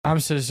I'm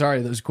so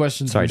sorry. Those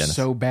questions were Dennis.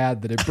 so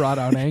bad that it brought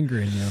out anger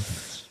in you.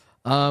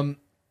 Oh,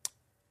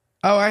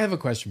 I have a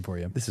question for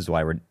you. This is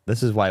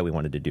why we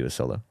wanted to do a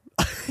solo.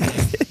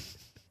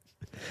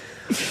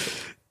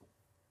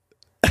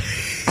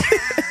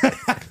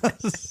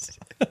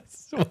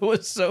 What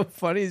was so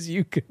funny is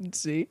you couldn't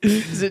see,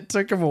 is it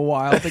took him a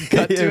while to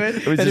cut to it,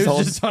 It was and just it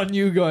was just on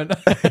you going,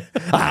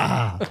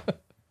 Ah.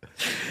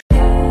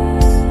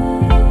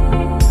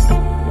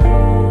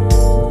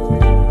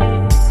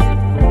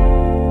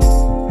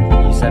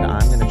 You said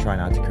I'm going to try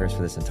not to curse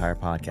for this entire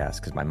podcast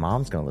because my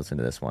mom's going to listen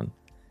to this one.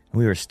 And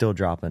we were still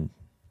dropping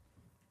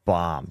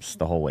bombs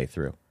the whole way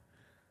through.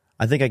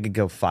 I think I could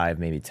go 5,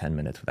 maybe 10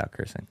 minutes without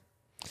cursing.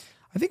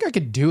 I think I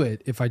could do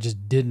it if I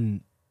just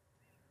didn't,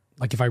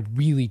 like if I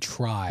really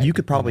tried. You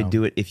could probably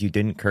do it if you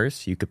didn't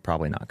curse. You could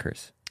probably not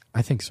curse.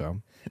 I think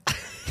so.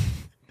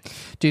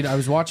 Dude, I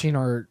was watching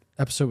our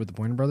episode with the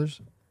Pointer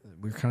Brothers.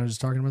 We were kind of just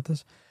talking about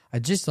this. I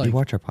just like... You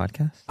watch our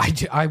podcast?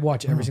 I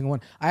watch every single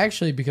one. I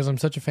actually, because I'm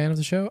such a fan of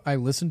the show, I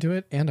listen to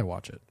it and I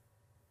watch it.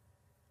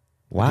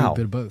 I do Wow. a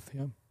bit of both,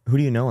 yeah. Who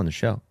do you know on the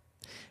show?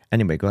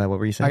 Anyway, go ahead. What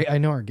were you saying? I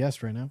know our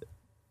guest right now.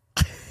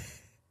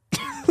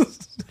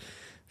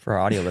 For our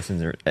audio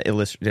listeners,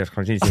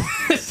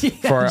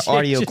 for our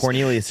audio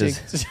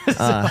Corneliuses,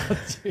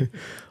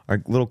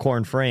 our little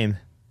corn frame.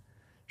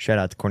 Shout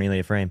out to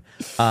Cornelia Frame.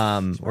 We're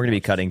going to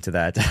be cutting to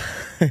that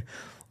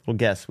little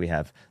guest we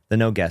have, the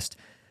no guest,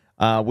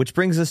 which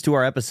brings us to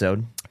our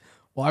episode.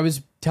 Well, I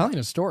was telling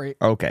a story.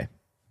 Okay.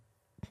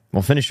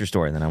 Well, finish your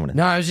story, and then I want to.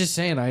 No, I was just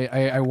saying,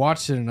 I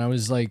watched it and I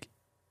was like,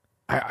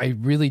 I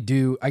really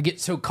do. I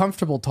get so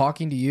comfortable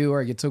talking to you,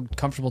 or I get so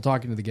comfortable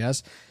talking to the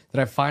guests that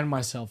I find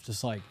myself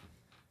just like,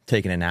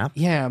 Taking a nap?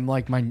 yeah, I'm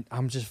like,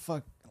 I'm just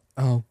fuck.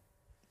 Oh,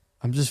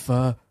 I'm just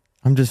I'm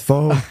just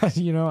full.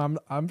 you know,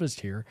 I'm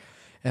just here.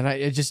 And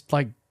it just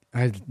like,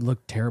 I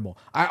look terrible.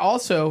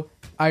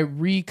 I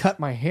recut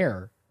my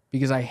hair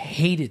because I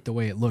hated the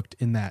way it looked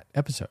in that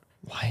episode.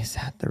 Why is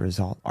that the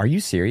result? Are you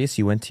serious?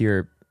 You went to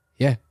your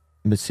Yeah.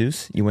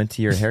 masseuse? You went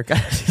to your haircut?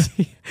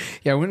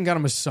 Yeah, I went and got a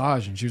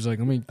massage and she was like,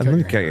 let me cut I'm your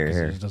gonna cut hair. your 'cause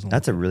hair. it doesn't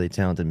That's a look really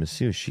talented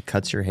masseuse. She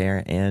cuts your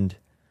hair and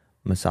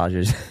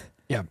massages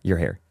Yeah. your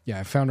hair. Yeah,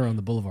 I found her on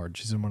the boulevard.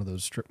 She's in one of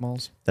those strip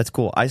malls. That's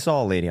cool. I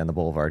saw a lady on the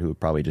boulevard who would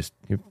probably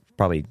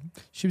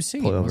She was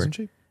singing, Pull over. wasn't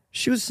she?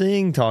 she was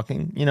singing,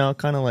 talking, you know,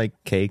 kind of like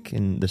Cake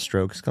and the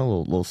Strokes, kind of a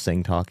little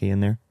sing talky in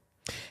there.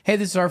 Hey,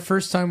 this is our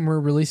first time we're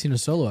releasing a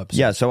solo episode.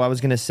 Yeah, so I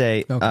was going to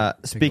say, Okay,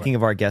 speaking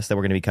of our guests that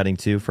we're going to be cutting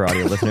to for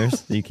audio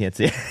listeners, you can't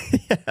see.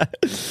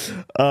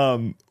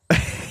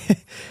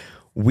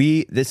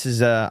 This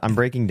is I'm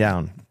breaking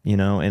down, you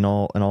know, in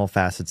all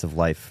facets of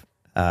life.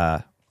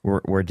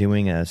 We're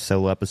doing a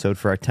solo episode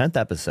for our 10th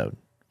episode.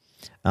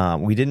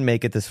 We didn't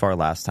make it this far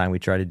last time we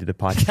tried to do the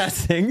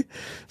podcast thing,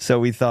 so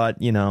we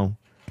thought, you know,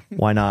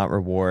 why not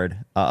reward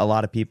a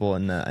lot of people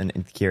in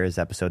Kira's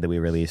episode that we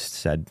released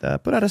said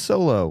put out a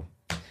solo.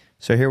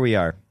 So here we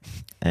are,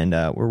 and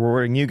we're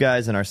rewarding you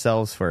guys and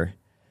ourselves for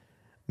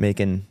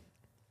making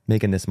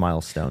this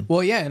milestone.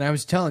 Well, yeah, and I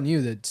was telling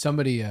you that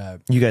somebody...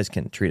 You guys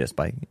can treat us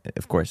by,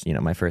 of course, you know,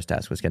 my first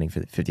task was getting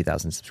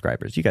 50,000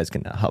 subscribers. You guys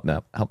can help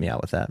me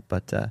out with that,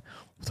 but we'll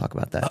talk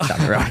about that down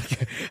the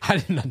road. I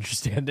didn't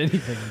understand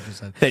anything you just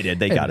said. They did.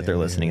 They got it. They're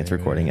listening. It's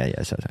recording.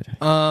 Yeah. So.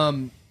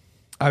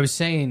 I was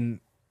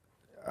saying,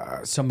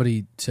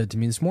 somebody said to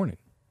me this morning.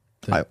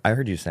 I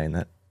heard you saying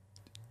that.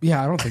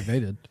 Yeah, I don't think they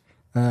did.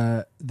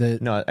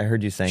 No, I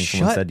heard you saying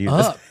someone Shut said you.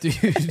 up,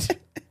 dude.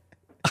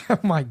 Oh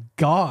my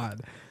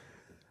God.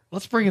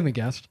 Let's bring in the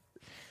guest.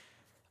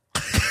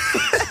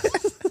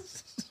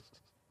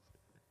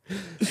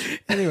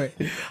 Anyway,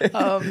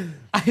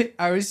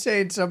 I was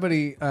saying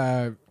somebody.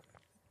 I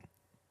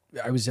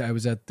was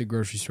at the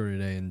grocery store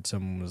today, and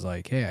someone was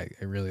like, "Hey,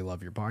 I really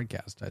love your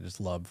podcast. I just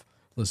love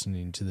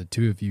listening to the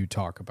two of you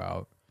talk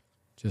about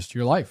just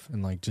your life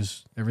and like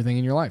just everything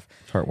in your life."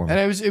 It's heartwarming. And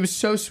it was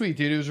so sweet,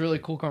 dude. It was a really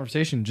cool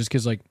conversation, just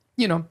because, like,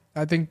 you know,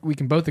 I think we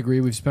can both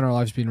agree we've spent our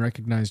lives being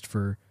recognized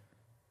for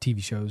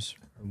TV shows,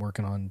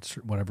 working on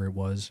whatever it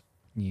was.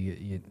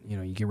 You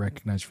know, you get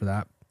recognized for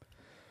that.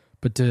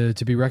 But to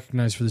be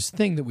recognized for this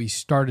thing that we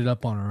started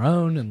up on our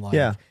own, and like,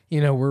 Yeah.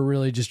 you know, we're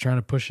really just trying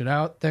to push it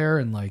out there,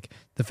 and like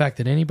the fact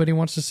that anybody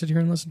wants to sit here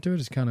and listen to it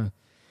is kind of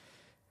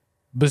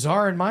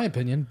bizarre in my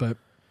opinion, but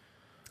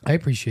I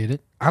appreciate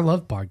it. I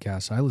love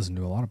podcasts. I listen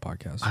to a lot of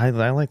podcasts. I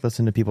like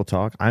listening to people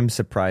talk. I'm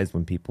surprised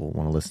when people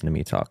want to listen to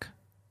me talk.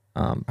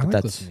 I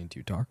like listening to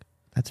you talk.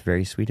 That's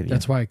very sweet of you.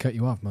 That's why I cut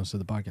you off most of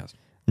the podcast.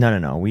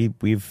 No.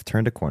 We've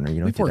turned a corner.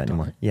 You don't do that worked on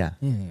anymore. it. Yeah.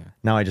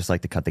 Now I just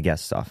like to cut the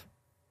guests off.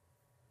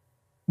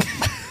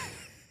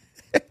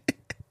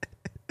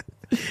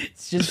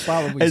 It's just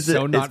probably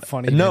not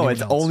funny. to No, anyone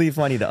it's else. only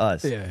funny to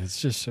us. Yeah, it's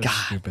just so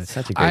stupid.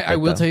 Such a great I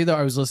will bit, tell you though,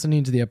 I was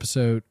listening to the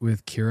episode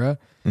with Kira.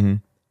 Mm-hmm.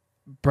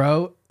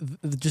 Bro,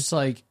 just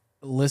like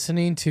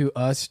listening to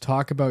us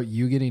talk about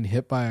you getting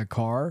hit by a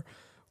car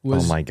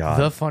was Oh my God.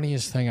 the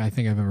funniest thing I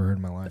think I've ever heard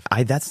in my life.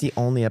 That's the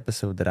only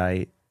episode that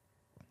I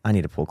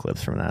need to pull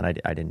clips from that.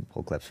 I didn't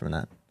pull clips from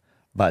that,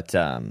 but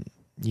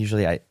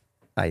usually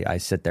I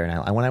sit there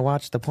and when I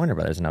watched the Pointer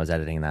Brothers and I was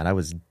editing that, I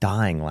was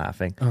dying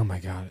laughing. Oh my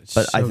god, it's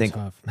But so I think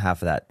tough.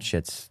 half of that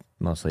shit's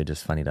mostly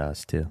just funny to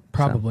us too.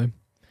 Probably.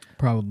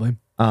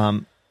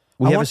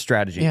 We have a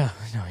strategy. Yeah,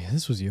 no, yeah,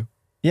 this was you.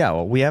 Yeah,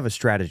 well, we have a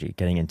strategy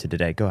getting into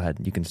today. Go ahead.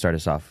 You can start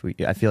us off.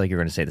 I feel like you're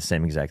going to say the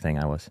same exact thing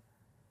I was.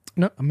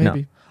 No,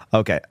 maybe. No.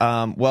 Okay.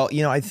 Well,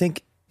 I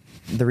think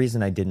the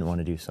reason I didn't want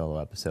to do solo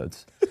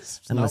episodes.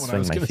 I'm going to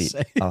swing my feet.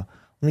 Let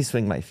me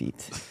swing my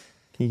feet.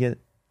 Can you get it?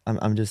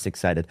 I'm just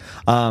excited.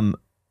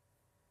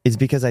 Is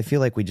because I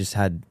feel like we just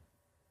had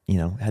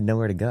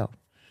nowhere to go.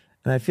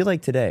 And I feel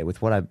like today,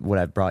 with what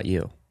I've brought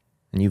you,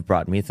 and you've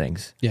brought me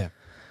things. Yeah.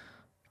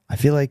 I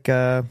feel like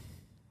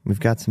we've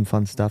got some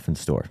fun stuff in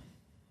store.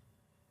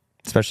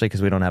 Especially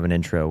because we don't have an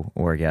intro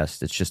or a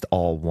guest. It's just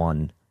all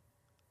one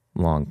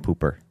long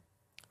pooper.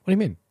 What do you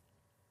mean?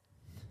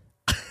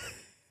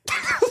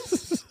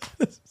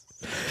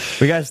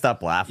 We got to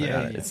stop laughing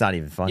at it. It's not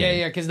even funny.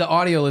 Yeah, because the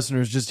audio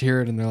listeners just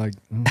hear it and they're like,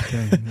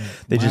 okay.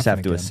 They just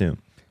have to assume.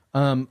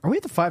 Are we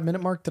at the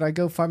 5-minute mark? Did I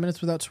go 5 minutes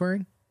without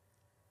swearing?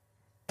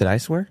 Did I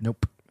swear?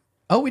 Nope.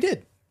 Oh, we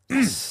did.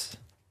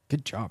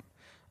 Good job.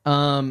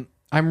 I'm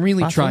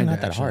really trying to.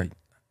 Not that hard.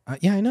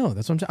 Yeah, I know.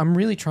 That's what I'm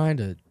really trying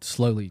to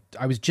slowly.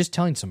 I was just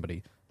telling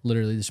somebody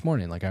literally this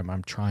morning, like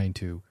I'm trying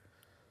to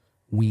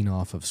wean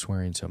off of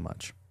swearing so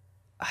much.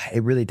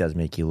 It really does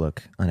make you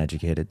look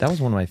uneducated. That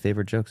was one of my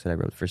favorite jokes that I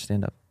wrote for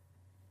stand-up.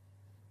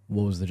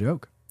 What was the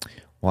joke?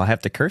 Well, I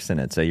have to curse in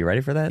it. So you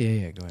ready for that?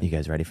 Yeah, go ahead. You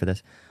guys ready for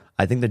this?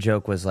 I think the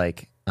joke was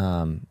like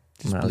when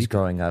I was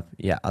growing up.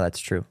 Yeah, that's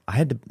true. I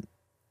had to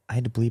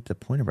bleep the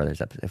Pointer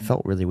Brothers episode. It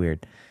felt really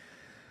weird.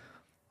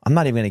 I'm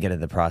not even going to get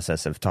into the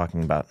process of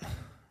talking about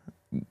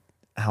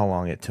how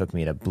long it took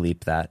me to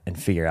bleep that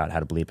and figure out how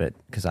to bleep it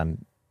because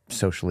I'm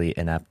socially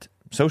inept.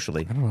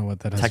 Socially, I don't know what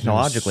that is.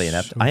 Technologically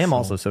inept. I am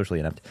also socially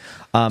inept.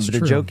 But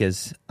the joke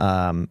is,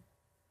 when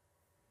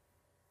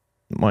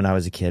I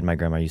was a kid, my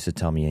grandma used to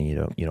tell me,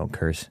 "You don't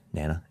curse,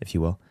 Nana, if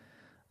you will,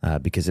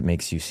 because it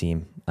makes you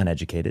seem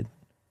uneducated."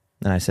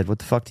 And I said, "What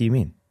the fuck do you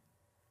mean?"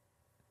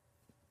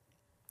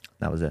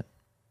 That was it.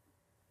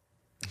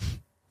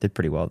 Did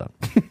pretty well though.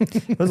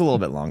 It was a little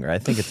bit longer. I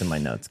think it's in my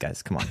notes,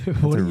 guys. Come on,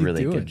 it's a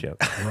really good joke.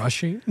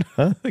 Crushing,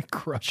 huh?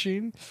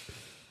 Crushing,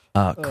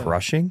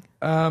 crushing.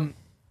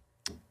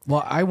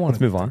 Well, I want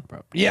to move on.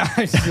 Yeah,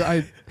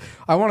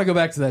 I want to go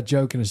back to that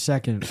joke in a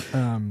second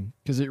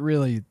because it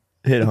really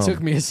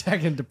took me a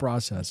second to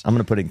process. I'm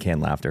going to put in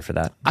canned laughter for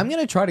that. I'm going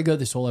to try to go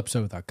this whole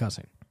episode without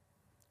cussing.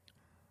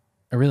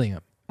 I really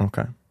am.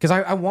 Okay. Because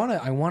I want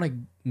to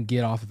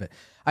get off of it.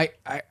 I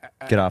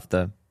get off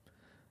the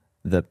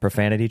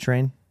profanity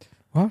train.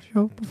 What's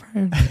your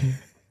profanity?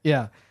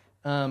 Yeah.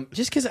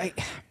 Just because I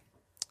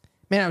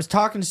was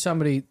talking to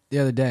somebody the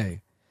other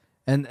day.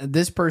 And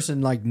this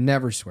person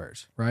never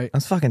swears, right? I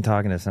was fucking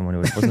talking to someone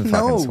who wasn't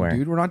fucking swearing. No,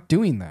 dude, we're not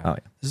doing that. Oh, yeah.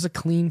 This is a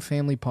clean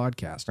family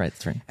podcast. Right,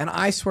 that's right. And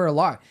I swear a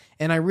lot.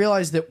 And I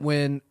realize that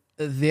when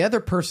the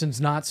other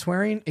person's not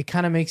swearing, it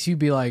kind of makes you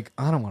be like,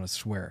 I don't want to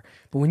swear.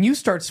 But when you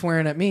start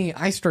swearing at me,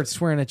 I start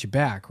swearing at you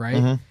back, right?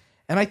 Mm-hmm.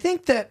 And I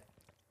think that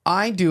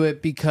I do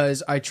it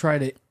because I try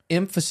to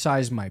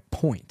emphasize my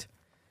point.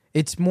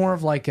 It's more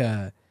of like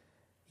I'm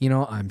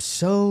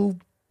so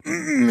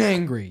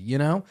angry,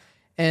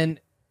 And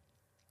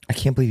I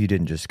can't believe you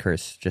didn't just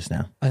curse just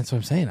now. That's what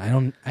I'm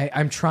saying.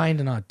 I'm trying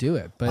to not do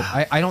it, but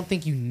wow. I don't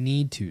think you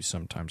need to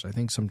sometimes. I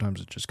think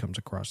sometimes it just comes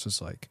across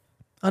as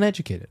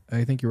uneducated.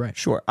 I think you're right.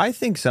 Sure. I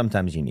think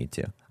sometimes you need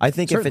to. I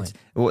think certainly.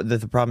 If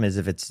it's the problem is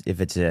if it's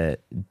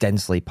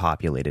densely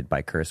populated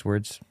by curse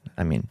words,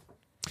 I mean,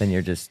 then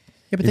you're just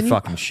you're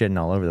fucking shitting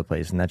all over the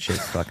place, and that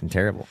shit's fucking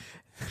terrible.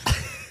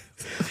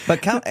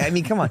 But come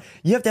on,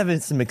 you have to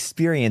have some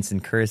experience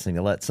in cursing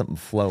to let something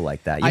flow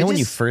like that. When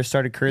you first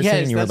started cursing,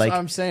 and you were like, what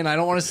I'm saying. I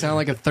don't want to sound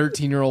like a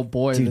 13-year-old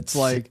boy that's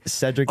like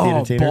Cedric the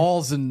Entertainer,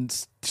 balls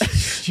and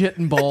shit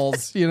and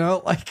balls.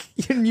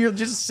 You're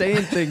just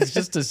saying things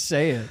just to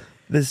say it.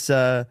 This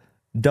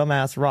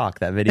dumbass rock,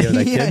 that video.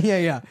 That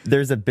kid, yeah.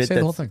 There's a bit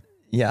the whole thing.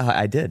 Yeah,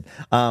 I did.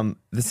 The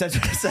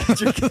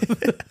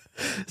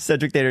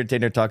Cedric the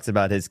Entertainer talks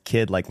about his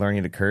kid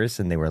learning to curse,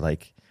 and they were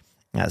like.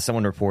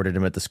 Someone reported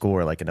him at the school,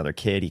 or another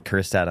kid. He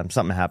cursed at him.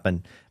 Something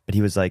happened, but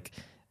he was like,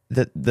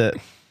 the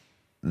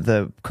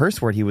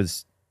curse word he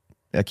was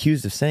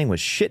accused of saying was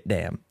 "shit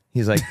damn."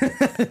 He's like,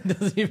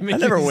 I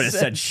never would have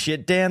said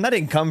 "shit damn." That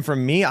didn't come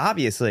from me,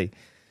 obviously.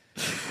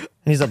 And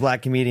he's a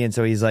black comedian,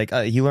 so he's like,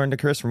 he learned to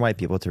curse from white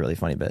people. It's a really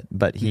funny bit,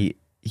 but he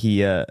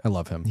I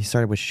love him. He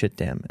started with "shit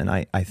damn," and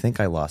I think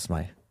I lost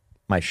my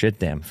shit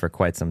damn for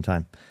quite some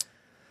time.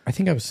 I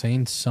think I was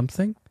saying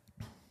something.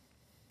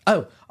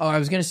 Oh, I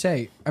was going to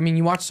say,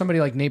 you watch somebody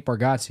like Nate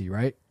Bargatze,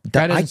 right?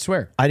 Guy doesn't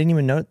swear. I didn't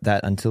even note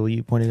that until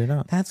you pointed it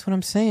out. That's what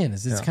I'm saying.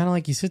 It's kind of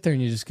like you sit there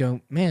and you just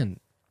go, man,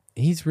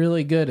 he's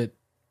really good at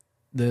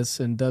this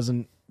and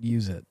doesn't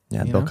use it.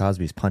 Yeah, Bill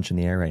Cosby's punching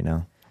the air right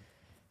now.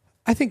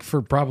 I think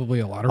for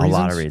probably a lot of reasons.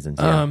 A lot of reasons,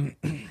 yeah.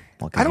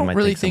 Well, I don't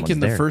really think in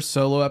the first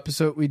solo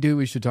episode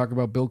we should talk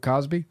about Bill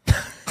Cosby. I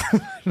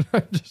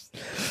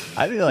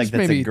feel like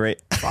that's a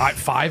great...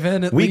 five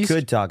in at We least.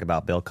 could talk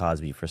about Bill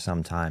Cosby for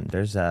some time.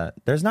 There's not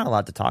a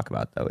lot to talk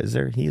about though, is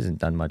there? He hasn't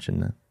done much in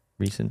the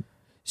recent.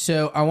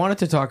 So I wanted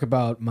to talk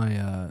about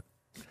my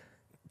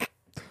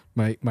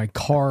my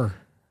car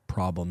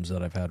problems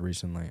that I've had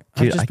recently.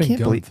 Dude, I've just I been can't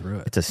going believe through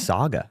it. It's a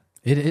saga.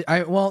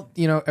 Well,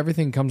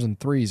 everything comes in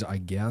threes, I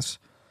guess.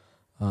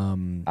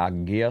 I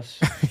guess.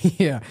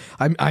 Yeah,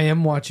 I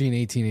am watching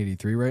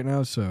 1883 right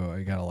now, so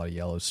I got a lot of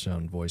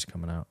Yellowstone voice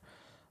coming out.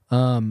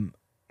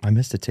 I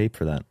missed a tape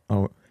for that.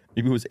 Oh,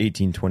 maybe it was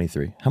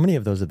 1823. How many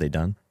of those have they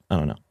done? I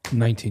don't know.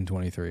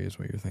 1923 is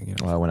what you're thinking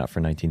of. Well, I went out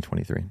for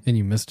 1923. And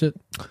you missed it?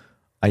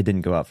 I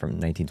didn't go out from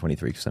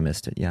 1923 because I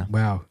missed it. Yeah.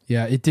 Wow.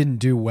 Yeah, it didn't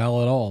do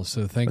well at all.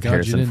 So thank With God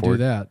Harrison you didn't Ford.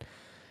 do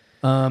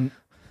that.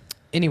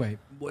 Anyway,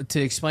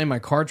 to explain my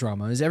car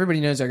drama is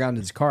everybody knows I got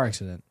into this car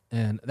accident,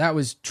 and that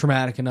was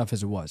traumatic enough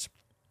as it was.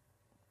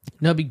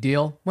 No big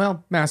deal.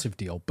 Well, massive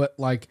deal, but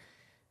like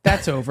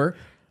that's over.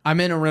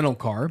 I'm in a rental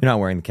car. You're not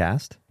wearing the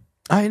cast?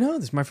 I know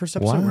this is my first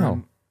episode. Where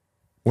Wow.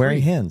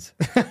 Wearing hands.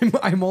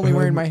 I'm only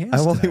wearing my hands. I'm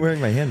only today. wearing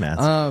my hand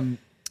masks.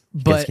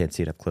 You guys But can't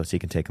see it up close, so you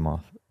can take them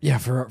off. yeah,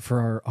 for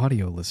our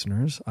audio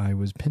listeners, I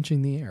was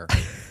pinching the air.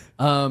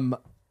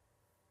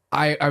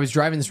 I was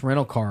driving this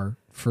rental car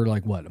for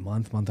like what, a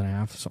month and a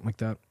half, something like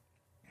that.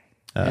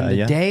 And the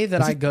Yeah. day that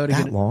Was I it go to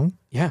that get long?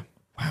 yeah,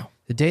 wow.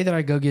 The day that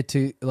I go get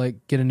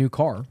a new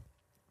car,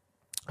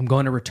 I'm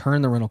going to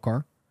return the rental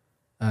car,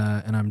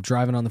 and I'm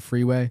driving on the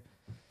freeway,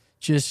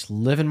 just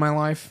living my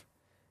life.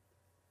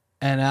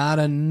 And out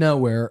of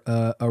nowhere,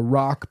 a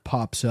rock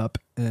pops up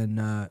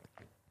and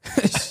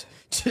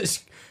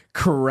just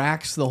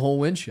cracks the whole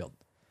windshield.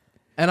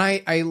 And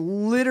I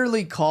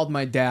literally called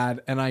my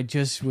dad, and I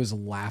just was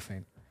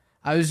laughing.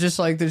 I was just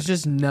like, there's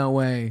just no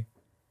way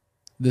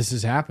this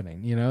is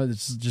happening.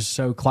 This is just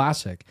so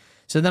classic.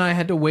 So then I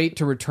had to wait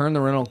to return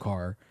the rental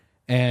car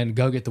and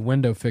go get the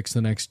window fixed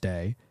the next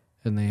day.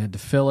 And they had to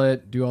fill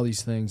it, do all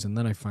these things. And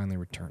then I finally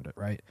returned it,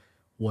 right?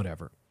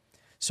 Whatever.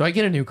 So I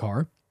get a new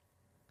car.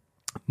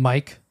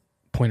 Mike,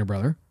 Pointer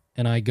Brother,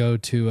 and I go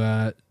to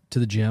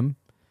the gym.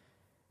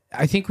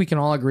 I think we can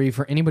all agree,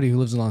 for anybody who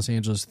lives in Los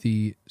Angeles,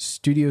 the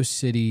Studio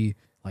City,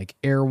 like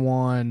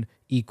Erewhon,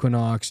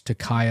 Equinox,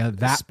 Takaya,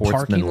 that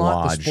Sportsman parking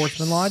lot, Lodge the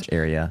Sportsman Lodge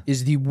area,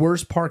 is the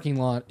worst parking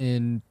lot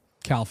in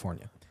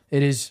California.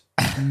 It is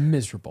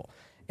miserable.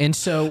 And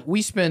so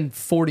we spend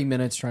 40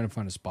 minutes trying to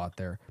find a spot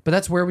there. But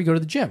that's where we go to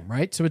the gym,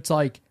 right? So it's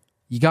like,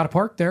 you got to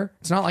park there.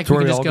 It's not like we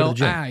where can we just all go go, to the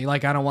gym. I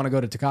don't want to go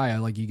to Takaya.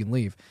 Like, you can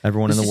leave.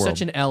 Everyone in the world.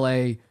 This is such an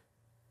LA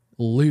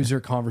loser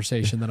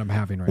conversation that I'm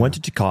having right Went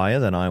now. to Chicaya,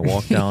 then I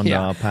walked down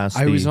past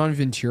I was on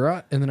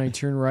Ventura, and then I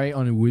turned right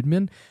on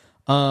Woodman.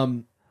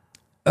 God.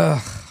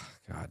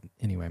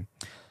 Anyway.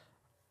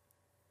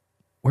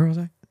 Where was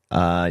I?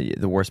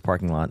 the worst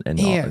parking lot in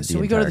So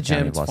we go to the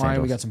gym. It's Los fine.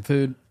 Angeles. We got some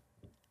food.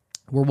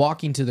 We're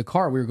walking to the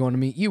car. We were going to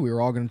meet you. We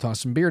were all going to toss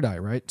some beer die,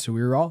 right? So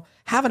we were all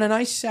having a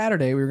nice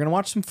Saturday. We were going to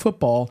watch some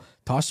football,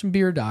 toss some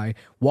beer die,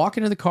 walk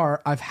into the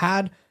car. I've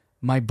had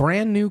my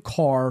brand new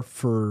car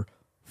for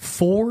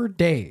 4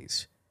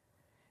 days.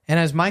 And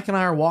as Mike and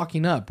I are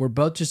walking up, we're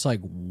both just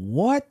like,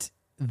 what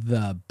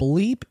the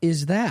bleep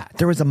is that?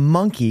 There was a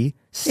monkey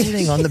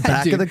sitting on the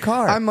back dude. of the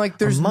car. I'm like,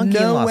 there's A monkey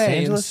in no Los way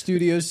in Angeles?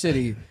 Studio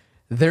City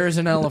there's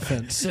an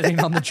elephant sitting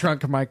on the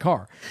trunk of my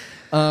car.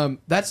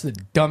 That's the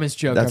dumbest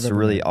joke That's I've ever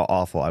really made.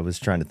 awful. I was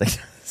trying to think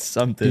of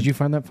something. Did you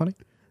find that funny?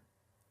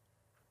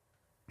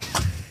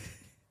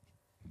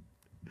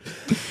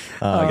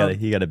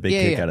 He got a big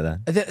kick out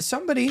of that.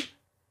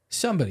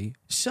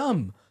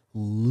 Some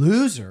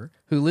loser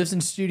who lives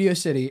in Studio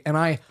City, and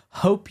I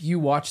hope you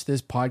watch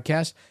this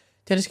podcast.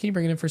 Dennis, can you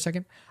bring it in for a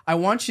second? I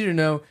want you to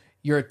know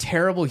you're a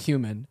terrible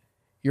human,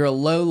 you're a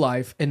low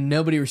life, and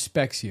nobody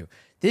respects you.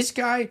 This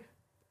guy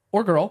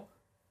or girl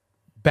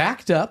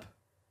backed up,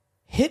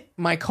 hit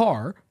my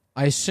car,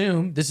 I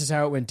assume this is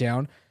how it went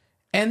down,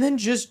 and then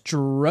just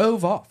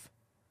drove off.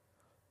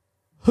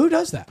 Who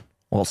does that?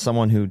 Well,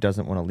 someone who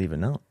doesn't want to leave a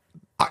note.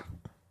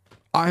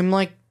 I'm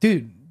like,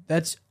 dude,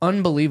 that's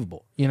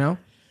unbelievable,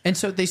 And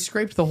so they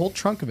scraped the whole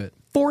trunk of it.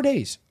 4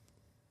 days.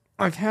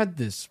 I've had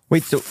this.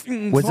 Wait, so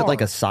was car. it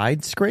like a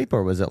side scrape,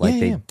 or was it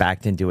like they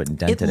backed into it and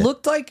dented it? It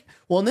looked like,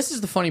 well, and this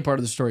is the funny part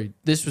of the story.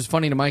 This was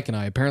funny to Mike and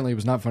I. Apparently, it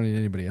was not funny to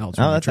anybody else.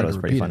 Oh, when I that's tried was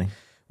to pretty repeat funny. it.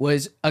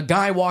 Was a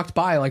guy walked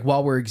by, like,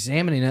 while we're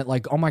examining it,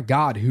 like, oh my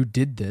God, who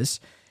did this?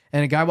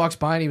 And a guy walks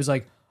by and he was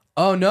like,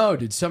 oh no,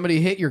 did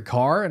somebody hit your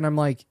car? And I'm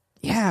like,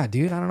 yeah,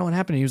 dude, I don't know what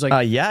happened. He was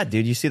like, yeah,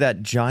 dude, you see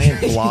that giant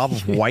blob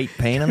of white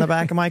paint on the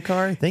back of my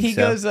car? I think he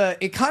goes,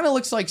 it kind of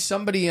looks like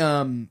somebody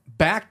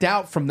backed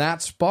out from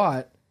that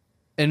spot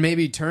and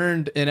maybe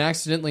turned and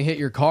accidentally hit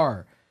your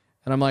car.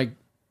 And I'm like,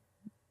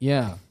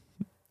 yeah,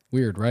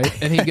 weird, right?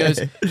 And he goes,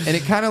 and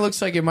it kind of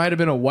looks like it might have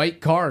been a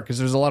white car because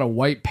there's a lot of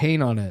white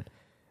paint on it.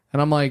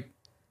 And I'm like,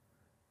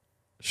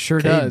 sure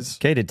does.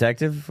 Okay,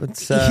 detective.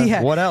 What's,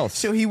 Yeah. What else?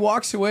 So he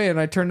walks away and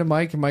I turn to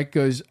Mike and Mike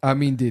goes, I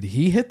mean, did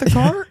he hit the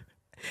car?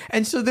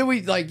 And so then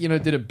we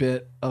did a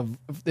bit of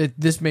it.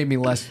 This made me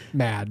less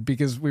mad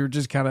because we were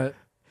just kind of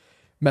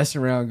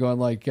messing around going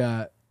like,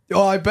 oh,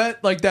 I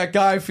bet like that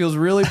guy feels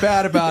really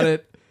bad about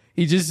it.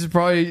 He just is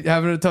probably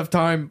having a tough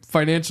time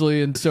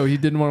financially, and so he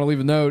didn't want to leave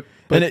a note.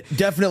 But, and it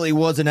definitely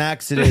was an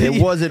accident.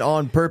 It wasn't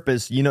on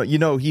purpose. You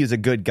know, he's a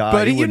good guy.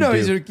 But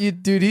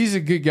he's a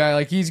good guy.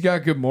 Like, he's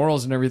got good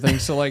morals and everything.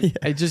 So like,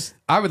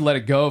 I would let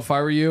it go if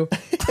I were you.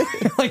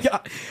 Like,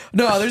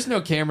 no, there's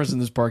no cameras in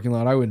this parking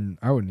lot. I wouldn't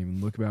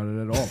even look about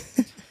it at all.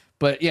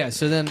 But yeah,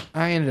 so then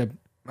I ended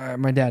up,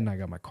 my dad and I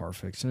got my car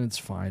fixed, and it's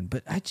fine.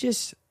 But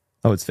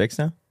oh, it's fixed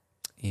now?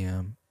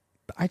 Yeah.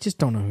 I just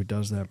don't know who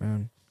does that,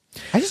 man.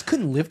 I just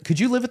couldn't live.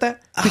 Could you live with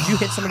that? Could you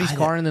hit somebody's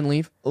car and then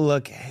leave?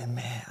 Look,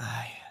 man,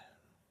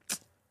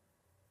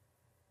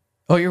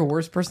 Oh, you're a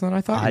worse person than I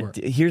thought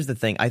you were. Here's the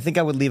thing. I think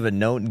I would leave a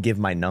note and give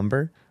my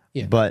number.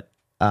 Yeah. But,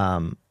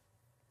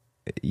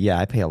 yeah,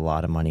 I pay a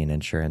lot of money in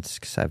insurance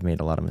because I've made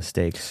a lot of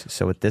mistakes.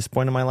 So at this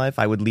point in my life,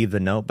 I would leave the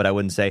note, but I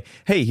wouldn't say,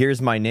 hey,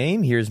 here's my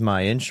name, here's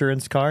my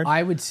insurance card.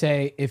 I would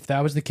say if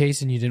that was the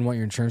case and you didn't want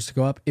your insurance to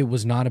go up, it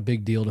was not a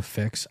big deal to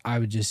fix. I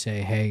would just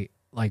say, hey,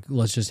 like,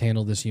 let's just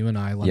handle this, you and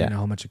I. Let me know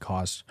how much it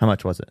costs. How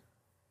much was it?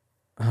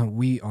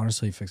 We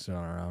honestly fixed it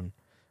on our own.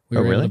 We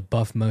were able to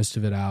buff most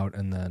of it out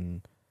and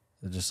then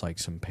just like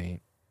some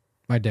paint.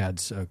 My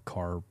dad's a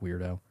car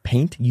weirdo.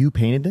 Paint? You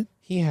painted it?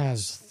 He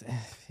has...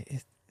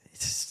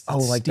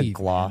 like the Steve,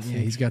 gloss. Yeah,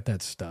 he's got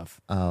that stuff.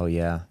 Oh,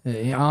 yeah.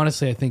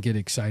 Honestly, I think it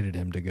excited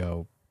him to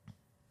go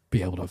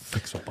be able to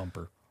fix a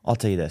bumper. I'll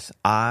tell you this.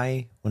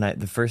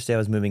 The first day I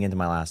was moving into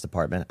my last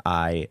apartment,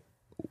 I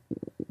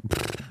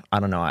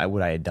don't know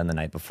what I had done the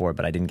night before,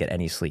 but I didn't get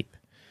any sleep.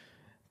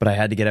 But I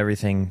had to get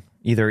everything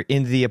either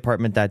into the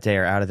apartment that day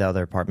or out of the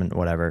other apartment,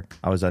 whatever.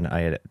 I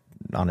had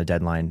on a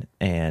deadline,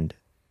 and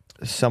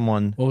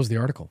someone... What was the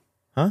article?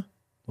 Huh?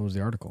 What was the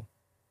article?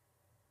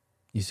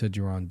 You said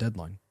you were on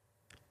deadline.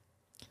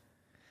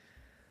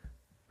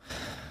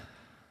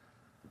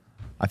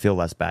 I feel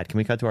less bad. Can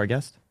we cut to our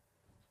guest?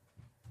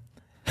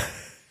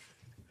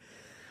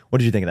 What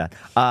did you think of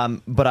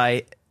that? But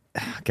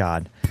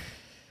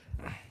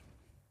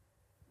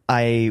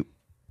I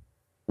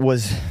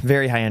was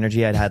very high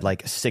energy. I'd had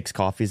like 6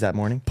 coffees that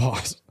morning.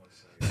 Pause.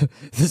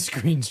 The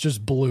screens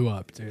just blew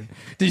up, dude.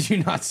 Did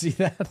you not see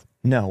that?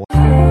 No.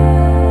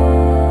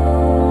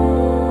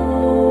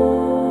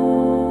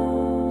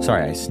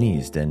 Sorry, I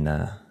sneezed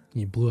and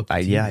you blew up the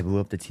TV. I blew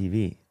up the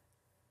TV.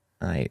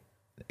 I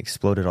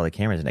exploded all the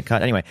cameras and it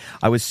cut. Anyway,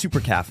 I was super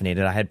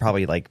caffeinated. I had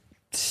probably like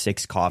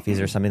 6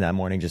 coffees or something that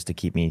morning just to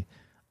keep me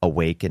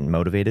awake and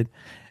motivated.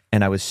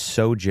 And I was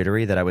so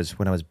jittery that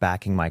when I was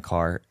backing my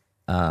car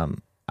out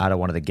of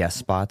one of the guest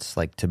spots,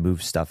 like to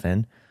move stuff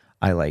in,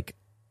 I like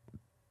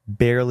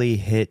barely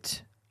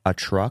hit a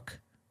truck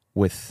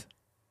with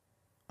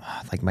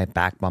like my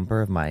back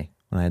bumper when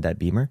I had that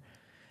Beamer.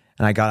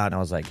 And I got out and I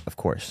was like, of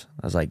course.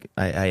 I was like,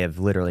 I have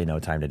literally no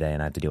time today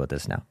and I have to deal with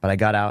this now. But I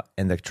got out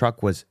and the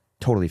truck was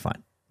totally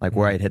fine. Like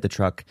where I had hit the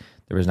truck,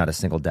 there was not a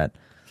single dent.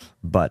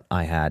 But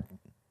I had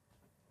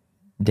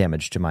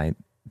damage to my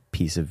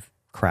piece of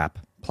crap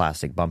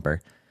plastic bumper.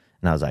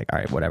 And I was like, all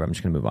right, whatever, I'm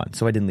just going to move on.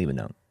 So I didn't leave a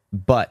note.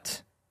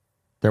 But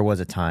there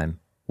was a time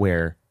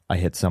where I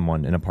hit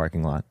someone in a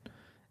parking lot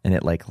and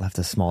it like left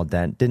a small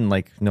dent. Didn't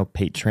like no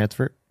paint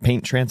transfer.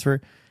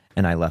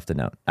 And I left a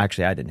note.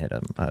 Actually, I didn't hit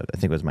him. I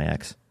think it was my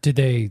ex. Did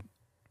they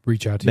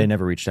reach out to you? They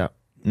never reached out.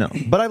 No.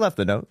 But I left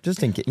the note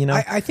just in case, you know.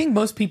 I think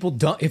most people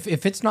don't.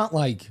 If it's not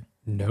like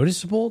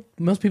noticeable,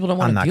 most people don't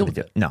want to deal with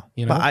it. No.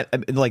 You know? But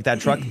I like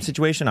that truck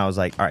situation, I was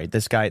like, all right,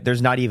 this guy,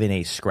 there's not even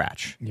a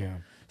scratch. Yeah.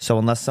 So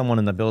unless someone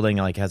in the building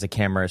like has a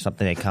camera or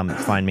something, they come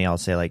find me, I'll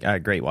say like, all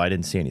right, great. Well, I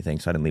didn't see anything,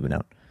 so I didn't leave a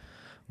note.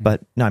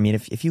 But no, I mean,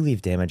 if you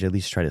leave damage, at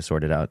least try to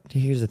sort it out.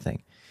 Here's the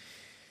thing.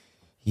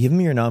 You give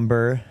them your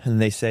number and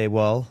they say,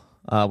 well,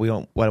 I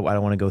don't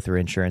want to go through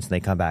insurance. And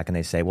they come back and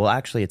they say, well,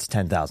 actually it's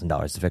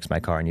 $10,000 to fix my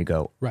car. And you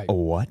go, right. Oh,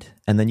 what?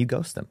 And then you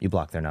ghost them. You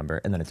block their number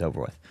and then it's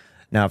over with.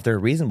 Now, if they're a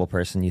reasonable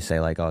person, you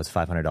say like, oh, it's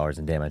 $500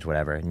 in damage,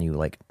 whatever. And you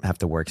like have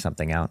to work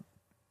something out.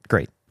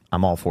 Great.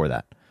 I'm all for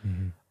that.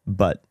 Mm-hmm.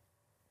 But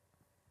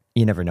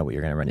you never know what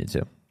you're going to run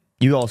into.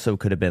 You also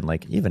could have been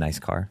like, you have a nice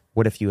car.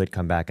 What if you had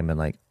come back and been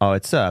like, oh,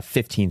 it's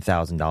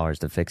 $15,000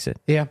 to fix it?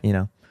 Yeah. You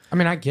know? I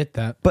mean, I get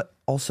that. But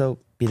also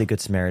be the good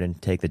Samaritan,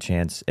 take the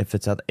chance. If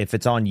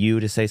it's on you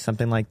to say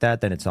something like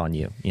that, then it's on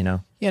you, you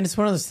know? Yeah, and it's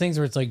one of those things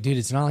where it's like, dude,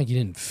 it's not like you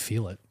didn't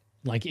feel it.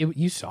 Like,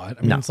 you saw it.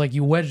 I mean, It's like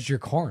you wedged your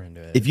car into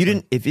it.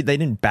 If they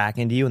didn't back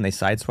into you and they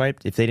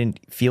sideswiped, if they didn't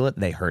feel it,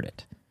 they heard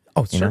it.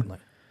 Oh, certainly.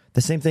 Know?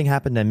 The same thing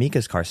happened to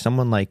Mika's car.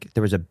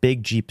 There was a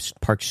big Jeep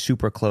parked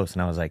super close,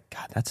 and I was like,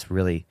 God,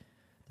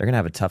 they're going to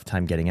have a tough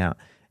time getting out.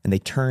 And they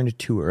turned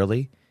too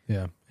early,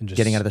 and just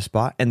getting out of the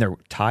spot, and their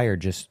tire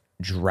just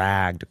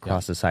dragged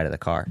across the side of the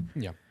car.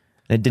 Yeah.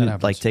 And it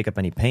didn't like take up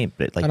any paint,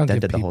 but it like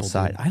dented the whole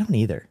side. I don't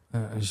either.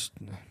 Most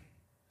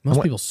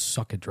people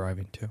suck at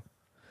driving too.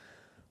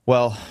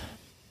 Well,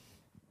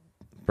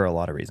 for a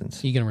lot of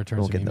reasons. You going to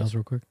return some emails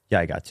real quick? Yeah,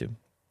 I got to. Do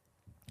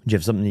you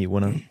have something you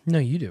want to? No,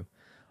 you do.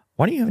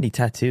 Why don't you have any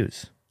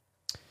tattoos?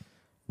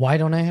 Why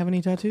don't I have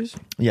any tattoos?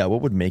 Yeah,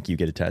 what would make you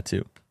get a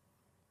tattoo?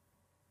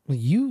 Well,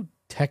 I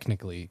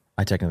technically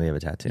have a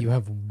tattoo. You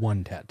have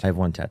one tattoo. I have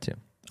one tattoo.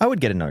 I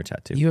would get another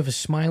tattoo. You have a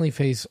smiley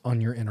face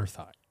on your inner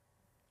thigh.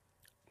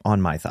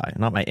 on my thigh,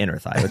 not my inner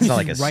thigh. It's not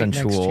like a Right next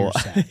to sensual. your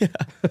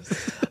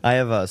sack. I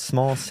have a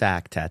small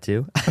sack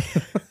tattoo.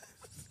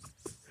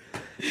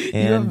 You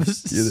And have a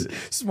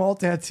small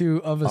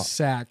tattoo of a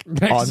sack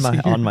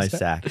on my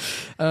sack.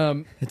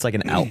 It's like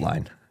an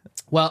outline.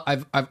 Well,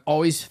 I've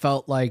always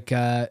felt like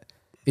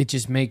it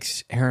just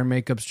makes hair and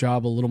makeup's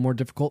job a little more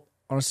difficult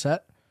on a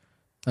set.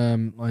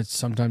 Like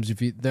sometimes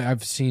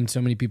I've seen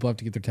so many people have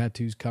to get their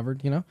tattoos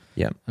covered, you know?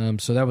 Yeah.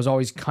 So that was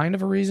always kind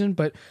of a reason,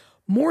 but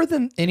more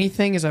than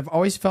anything is I've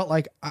always felt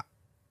like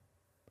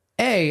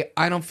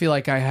I don't feel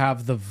like I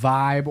have the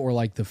vibe or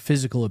like the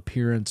physical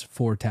appearance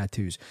for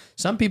tattoos.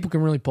 Some people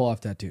can really pull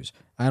off tattoos.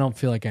 I don't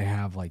feel like I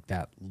have like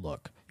that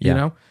look, you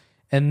know?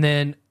 And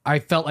then I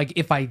felt like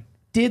if I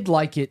did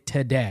like it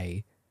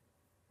today,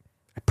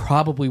 I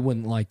probably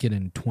wouldn't like it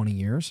in 20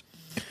 years.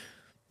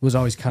 Was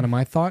always kind of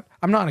my thought.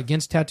 I'm not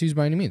against tattoos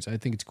by any means. I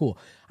think it's cool.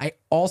 I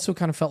also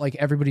kind of felt like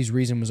everybody's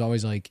reason was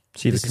always like,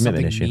 So you have this a is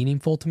something commitment issue.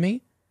 meaningful to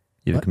me.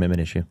 You have What? a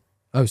commitment issue.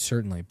 Oh,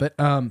 certainly. But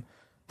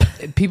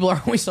people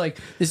are always like,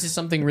 this is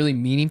something really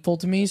meaningful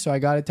to me, so I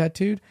got it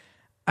tattooed.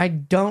 I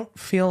don't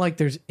feel like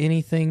there's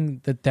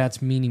anything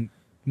that's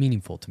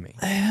meaningful to me.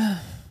 You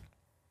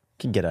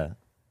can get a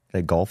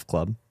golf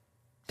club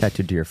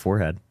tattooed to your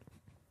forehead.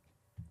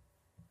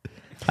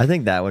 I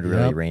think that would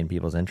really Yep. rein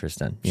people's interest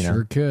in. You Sure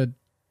know, could.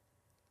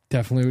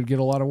 Definitely would get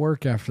a lot of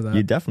work after that.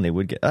 you definitely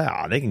would get.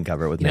 Oh, they can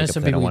cover it with You know, makeup. If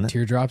some they don't people want eat it.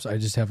 teardrops. I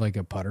just have like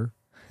a putter.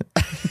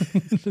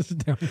 just,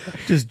 down,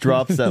 Just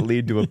drops that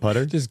lead to a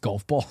putter. just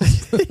golf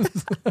balls.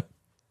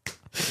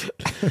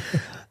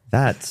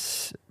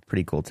 That's a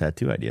pretty cool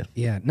tattoo idea.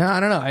 Yeah. No, I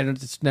don't know. I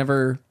don't. It's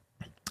never.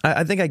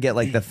 I think I get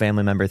like the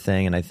family member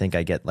thing, and I think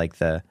I get like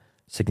the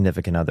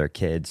significant other,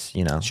 kids,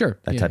 you know, Sure.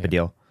 that Yeah, type yeah. of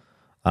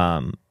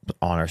deal.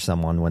 Honor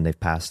someone when they've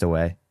passed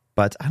away.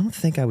 But I don't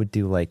think I would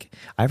do like,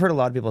 I've heard a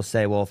lot of people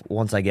say, well,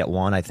 once I get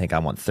one, I think I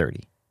want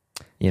 30.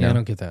 You know, I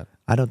don't get that.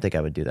 I don't think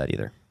I would do that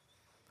either.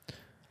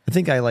 I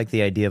think I like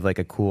the idea of like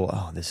a cool,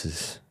 this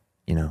is,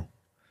 you know,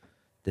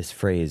 this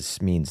phrase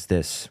means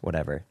this,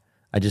 whatever.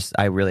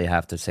 I really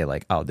have to say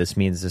like, oh, this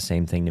means the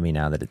same thing to me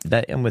now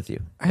that I'm with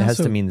you. I It has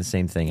also- to mean the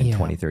same thing in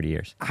 20, 30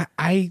 years.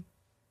 I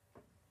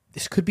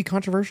this could be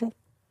controversial,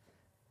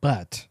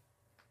 but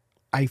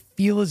I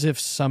feel as if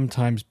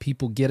sometimes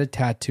people get a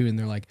tattoo and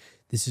they're like,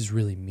 this is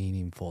really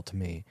meaningful to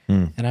me.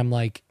 And I'm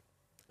like,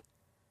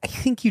 I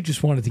think you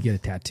just wanted to get a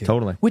tattoo.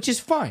 Totally. Which is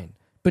fine.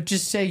 But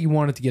just say you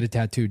wanted to get a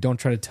tattoo. Don't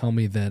try to tell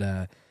me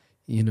that,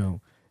 you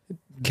know,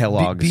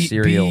 Kellogg's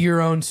cereal. Be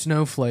your own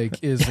snowflake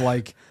is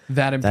like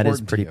that important. That is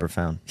to pretty you.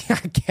 profound. Yeah,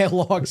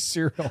 Kellogg's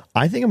cereal.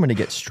 I think I'm going to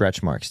get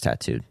stretch marks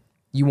tattooed.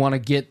 You want to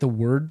get the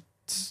word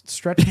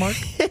stretch mark?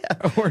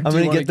 Or I'm do you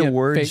going to wanna get the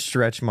word fake-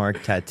 stretch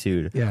mark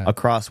tattooed Yeah.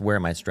 across where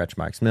my stretch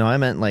marks. No, I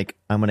meant like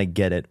I'm going to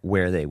get it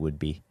where they would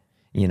be,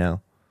 you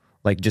know?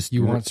 Like just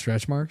You want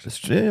stretch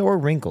marks? or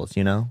wrinkles,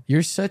 you know?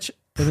 You're such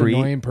an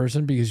annoying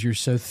person because you're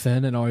so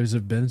thin and always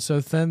have been so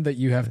thin that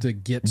you have to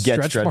get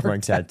stretch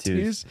mark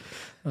tattoos.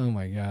 Oh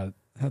my God.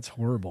 That's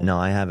horrible. No,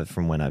 I have it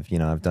from when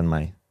I've done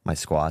my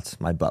squats,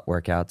 my butt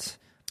workouts.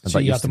 My So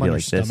butt you got used to them be on your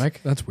like this. stomach?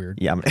 That's weird.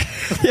 Yeah,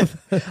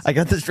 I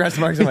got the stretch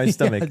marks on my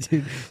stomach. Yeah,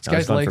 dude. This I was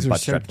guy's going legs for are butt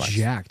so stretch marks.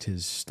 jacked.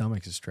 His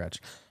stomach is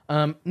stretched.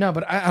 No,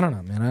 but I don't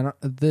know, man. I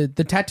don't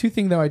the tattoo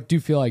thing though. I do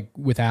feel like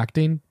with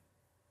acting,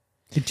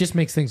 it just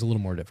makes things a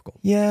little more difficult.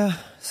 Yeah,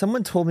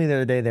 someone told me the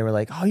other day, they were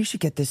like, "Oh, you should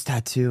get this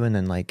tattoo," and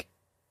then like,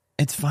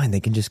 it's fine. They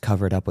can just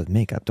cover it up with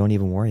makeup. Don't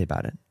even worry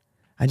about it.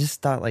 I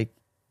just thought like,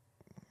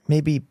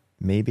 maybe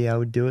I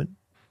would do it,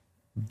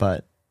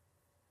 but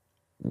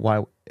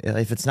why?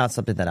 If it's not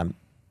something that I'm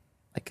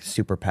like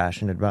super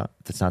passionate about,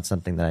 if it's not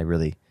something that I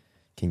really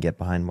can get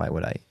behind, why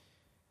would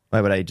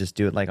I just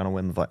do it like on a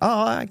whim of like,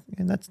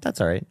 that's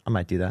all right. I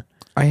might do that.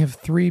 I have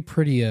three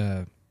pretty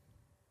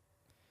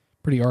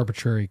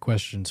arbitrary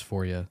questions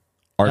for you.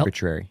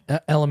 Arbitrary.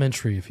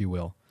 Elementary, if you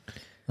will.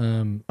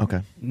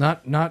 Okay.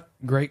 Not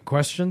great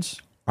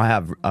questions. I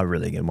have a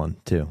really good one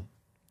too.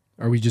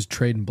 Are we just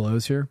trading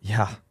blows here?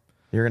 Yeah.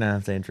 You're going to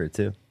have to answer it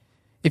too.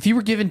 If you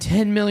were given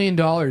 $10 million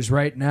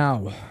right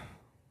now,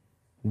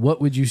 what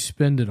would you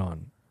spend it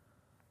on?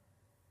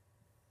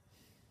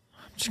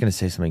 I'm just going to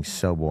say something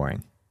so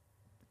boring.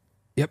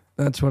 Yep,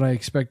 that's what I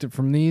expected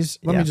from these.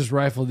 Let Yeah. me just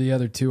rifle the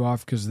other two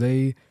off because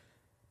they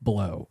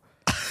blow.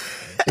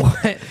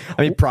 What?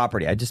 I mean,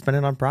 property. I just spent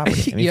it on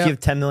property. I mean, Yeah. if you have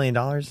 $10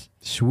 million,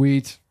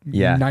 Sweet.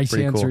 yeah. Nice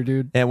pretty answer, cool.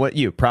 dude. And what,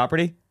 you?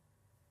 Property?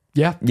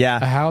 Yeah. Yeah.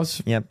 A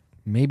house, Yep.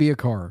 maybe a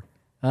car.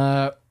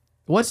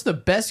 What's the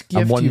best A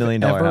gift $1 you've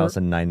million ever house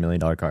and $9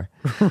 million car.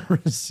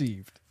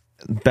 received?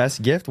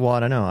 Best gift? Well, I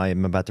don't know.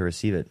 I'm about to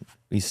receive it.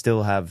 We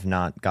still have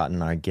not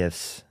gotten our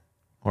gifts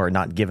or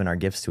not given our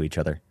gifts to each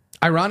other.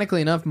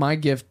 Ironically enough, my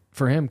gift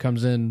for him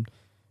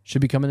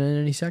should be coming in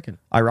any second.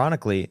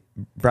 Ironically,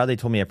 Bradley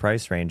told me a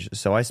price range,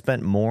 so I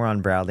spent more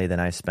on Bradley than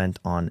I spent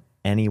on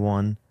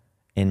anyone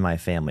in my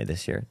family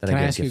this year that Can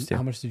I I ask gave you, gifts to.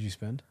 how much did you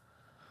spend?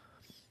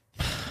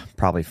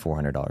 Probably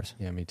 $400.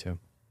 Yeah, me too.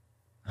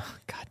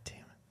 God damn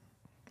it.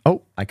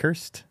 Oh, I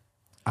cursed.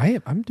 I'm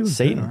doing good,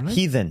 Satan. aren't I?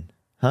 Heathen.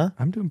 Huh?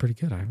 I'm doing pretty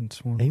good. I haven't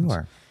sworn. There you once.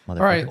 are, motherfucker.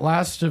 All right,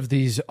 last of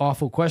these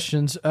awful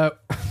questions.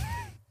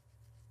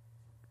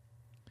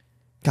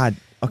 God,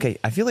 okay.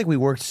 I feel like we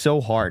worked so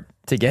hard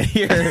to get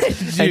here,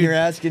 Dude, and you're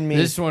asking me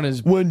this one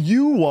is. when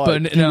you wipe,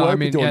 But do you no, wipe I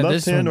mean, with your yeah, left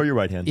this hand one- or your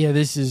right hand? Yeah,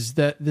 this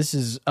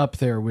is up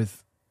there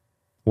with.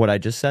 What I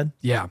just said.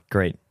 Yeah.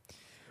 Great.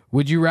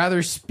 Would you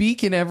rather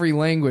speak in every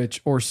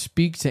language or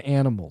speak to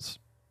animals?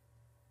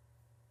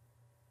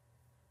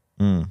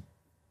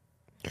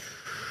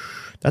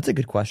 That's a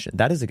good question.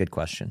 That is a good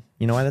question.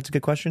 You know why that's a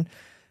good question?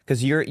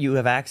 Because you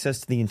have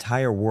access to the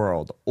entire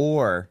world,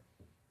 or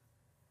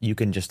you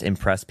can just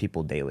impress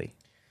people daily.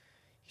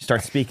 You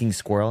start speaking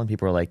squirrel, and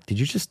people are like, "Did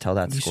you just tell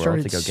that You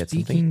squirrel to started go get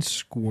something?" speaking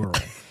squirrel.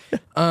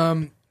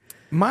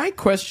 My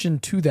question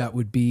to that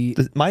would be: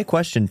 My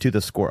question to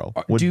the squirrel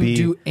would be: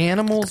 do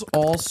animals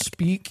all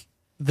speak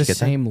the Get that?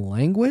 same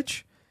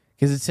language?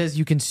 Because it says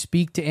you can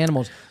speak to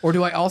animals, or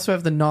do I also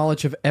have the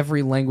knowledge of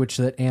every language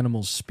that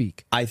animals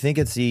speak? I think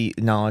it's the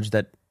knowledge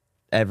that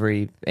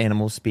every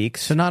animal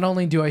speaks. So not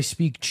only do I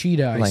speak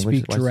cheetah, I speak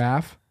Language-wise?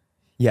 giraffe.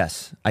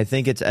 Yes, I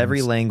think it's every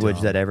That's language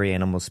dumb. that every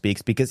animal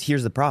speaks. Because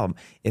here's the problem: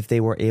 if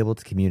they were able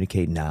to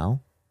communicate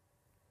now,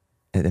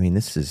 I mean,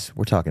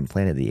 we're talking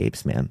Planet of the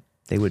Apes, man.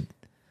 They would.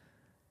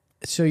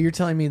 So you're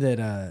telling me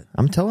that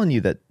I'm telling you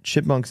that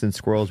chipmunks and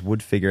squirrels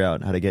would figure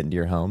out how to get into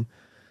your home.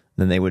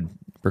 Then they would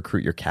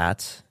recruit your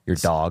cats, your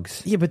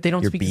dogs. yeah, but they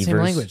don't your speak the same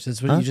beavers. language.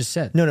 That's what Huh? you just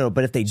said. No,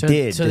 but if they So,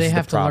 did, so this they is the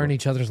have to problem. learn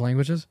each other's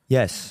languages.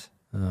 Yes.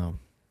 Oh,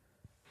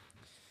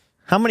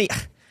 How many?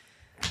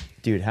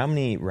 Dude, how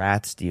many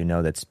rats do you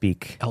know that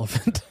speak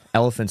elephant.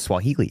 elephant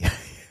Swahili?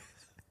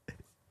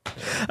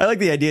 I like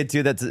the idea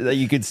too that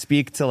you could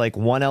speak to like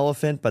one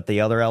elephant, but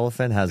the other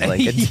elephant has like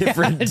a Yeah,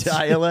 different it's-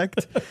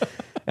 dialect.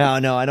 Oh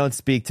no, I don't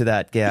speak to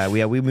that. Yeah,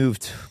 we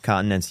moved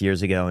continents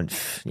years ago, and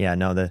yeah,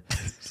 no,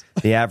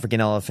 the African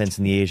elephants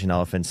and the Asian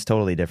elephants,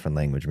 totally different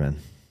language, man.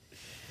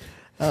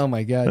 Oh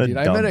my god, What a dude!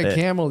 I dumb met a bit.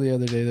 camel the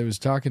other day that was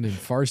talking in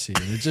Farsi,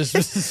 and it just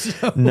was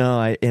so. No,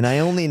 I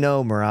only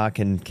know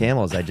Moroccan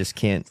camels. I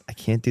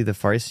can't do the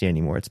Farsi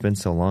anymore. It's been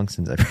so long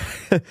since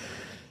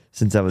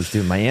since I was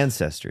doing my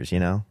ancestors. You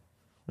know,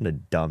 what a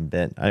dumb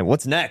bit.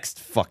 What's next?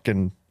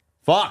 Fucking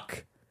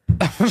fuck.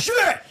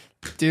 Shit,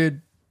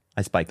 Dude,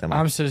 I spiked them.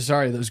 I'm so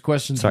sorry. Those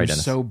questions Sorry, were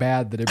Dennis. so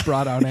bad that it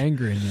brought out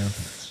anger in you.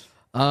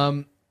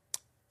 Oh,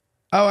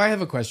 I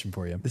have a question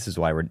for you. This is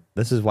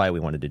why we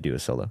wanted to do a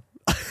solo.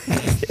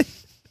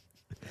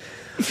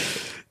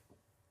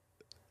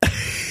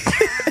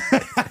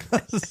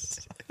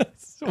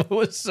 What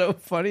was so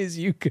funny is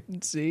you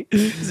couldn't see,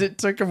 is it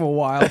took him a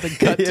while to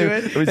cut to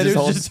it, It was and just it was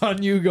all- just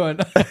on you going.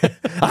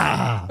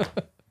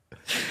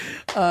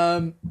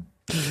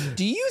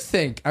 Do you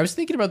think? I was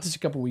thinking about this a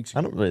couple weeks I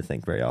ago. don't really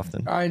think very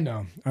often. I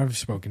know I've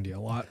spoken to you a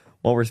lot.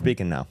 Well, we're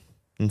speaking now,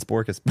 and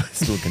Spork is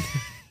speaking.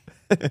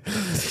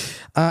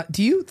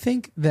 Do you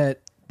think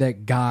that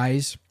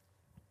guys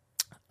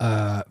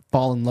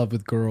fall in love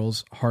with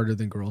girls harder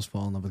than girls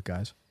fall in love with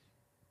guys?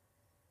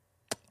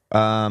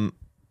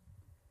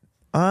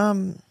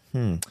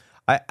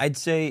 I'd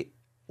say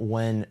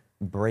when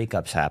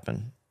breakups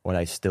happen, what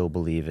I still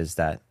believe is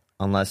that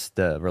unless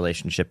the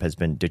relationship has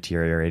been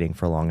deteriorating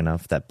for long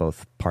enough that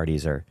both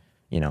parties are,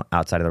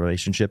 outside of the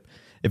relationship,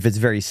 if it's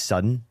very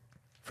sudden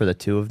for the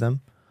two of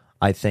them,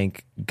 I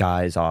think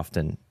guys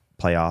often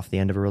play off the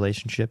end of a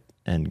relationship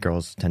and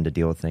girls tend to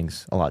deal with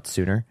things a lot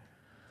sooner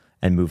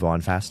and move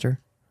on faster.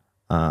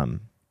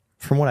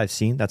 From what I've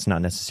seen, that's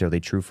not necessarily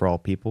true for all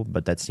people,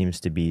 but that seems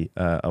to be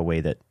a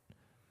way that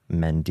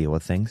men deal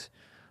with things.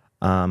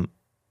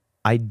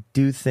 I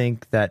do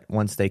think that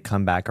once they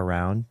come back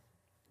around,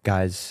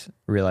 guys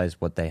realize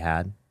what they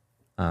had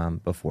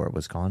before it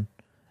was gone,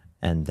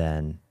 and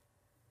then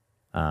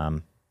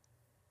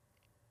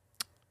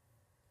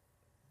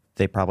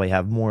they probably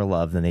have more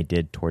love than they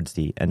did towards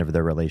the end of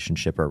their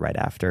relationship or right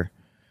after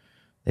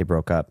they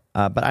broke up.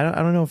 But I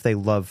don't know if they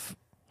love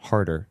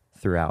harder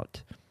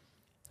throughout.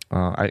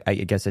 I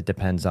guess it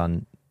depends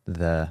on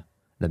the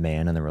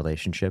man and the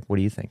relationship. What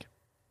do you think?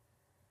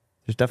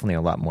 There's definitely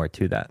a lot more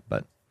to that,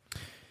 but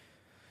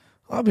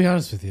I'll be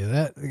honest with you.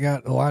 That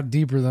got a lot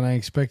deeper than I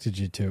expected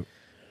you to.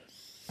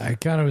 I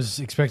kind of was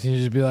expecting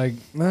you to be like,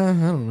 I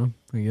don't know,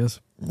 I guess.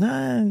 I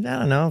don't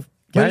know.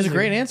 That was a Guys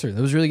great answer.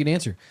 That was a really good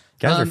answer.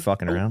 Guys are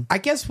fucking around. I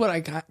guess what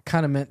I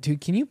kind of meant to,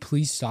 can you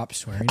please stop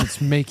swearing?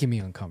 It's making me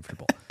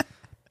uncomfortable.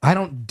 I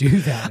don't do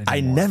that anymore. I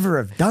never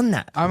have done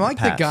that. I'm in like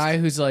the past. guy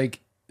who's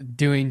like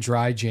doing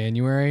dry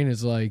January and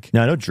is like,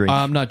 No, I don't drink.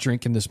 I'm not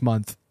drinking this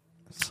month.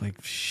 It's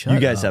like, shut you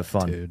guys up, have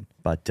fun, dude.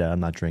 but I'm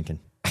not drinking.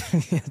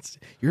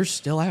 You're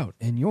still out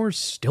and you're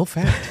still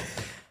fat.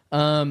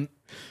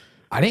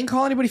 I didn't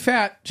call anybody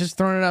fat, just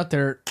throwing it out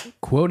there,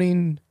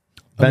 quoting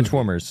a movie.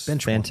 Benchwarmers.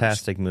 Benchwarmers.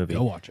 Fantastic movie.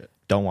 Go watch it.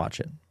 Don't watch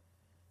it.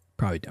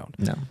 Probably don't.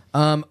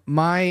 No.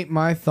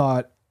 My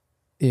thought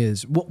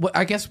is,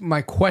 I guess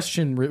my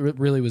question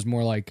really was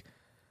more like,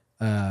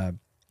 I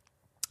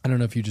don't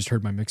know if you just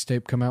heard my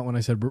mixtape come out when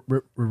I said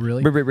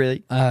really.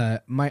 Really?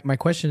 My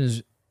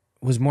question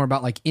was more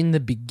about like in the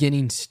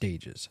beginning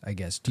stages, I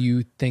guess. Do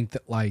you think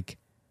that like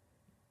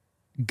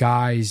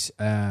guys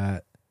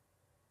are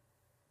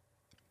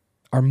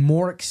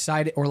more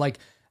excited, or like,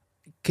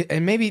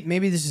 and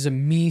maybe this is a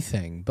me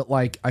thing, but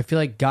like I feel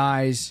like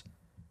guys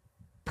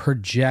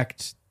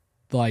project,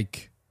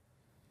 like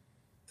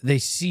they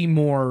see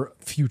more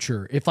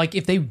future. If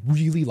they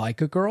really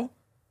like a girl,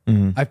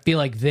 I feel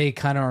like they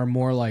kind of are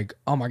more like,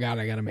 oh my God,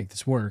 I got to make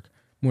this work,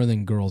 more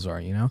than girls are,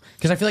 you know?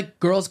 Because I feel like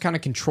girls kind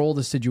of control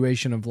the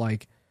situation of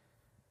like,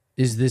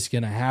 is this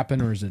going to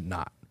happen or is it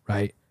not,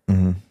 right?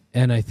 Mm-hmm.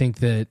 And I think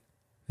that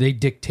they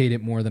dictate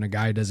it more than a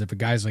guy does. If a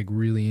guy's like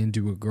really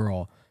into a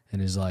girl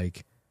and is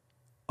like,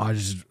 I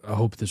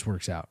hope this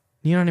works out.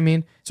 You know what I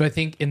mean? So I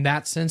think in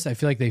that sense, I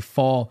feel like they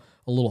fall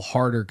a little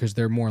harder because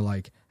they're more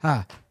like,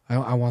 I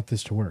want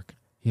this to work,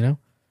 you know?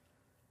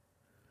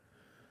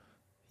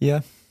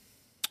 Yeah.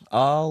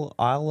 I'll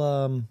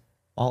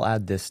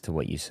add this to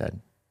what you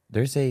said.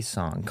 There's a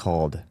song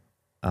called,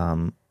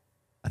 I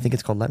think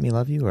it's called "Let Me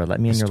Love You" or "Let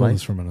Me in Your I stole Life."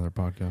 this from another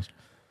podcast.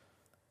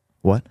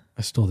 What?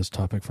 I stole this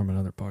topic from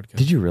another podcast.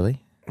 Did you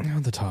really?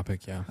 The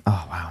topic, yeah.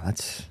 Oh wow,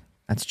 that's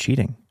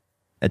cheating.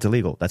 It's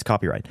illegal. That's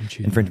copyright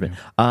infringement.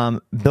 Yeah.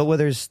 Bill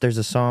Withers, there's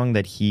a song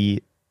that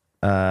he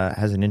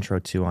has an intro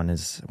to on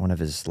one of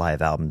his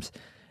live albums,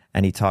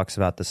 and he talks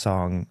about the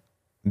song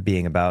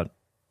being about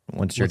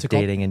once you're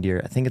dating into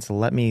your, I think it's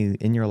 "Let Me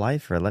in Your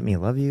Life" or "Let Me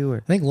Love You," or I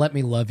think "Let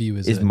Me Love You"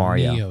 is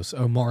Mario. Neos.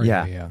 Oh,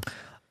 Mario, yeah.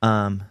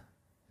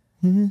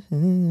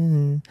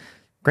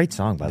 Great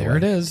song, by the way. There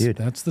it is. Dude.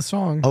 That's the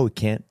song. Oh,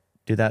 can't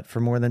do that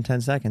for more than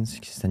 10 seconds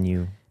because then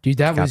you Dude,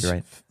 that was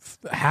copyright.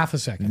 Half a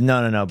second.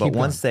 No. But Keep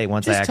once going. I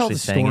Just tell actually the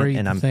sang story it,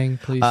 and I'm thing,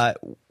 please.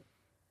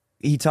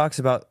 He talks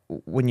about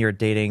when you're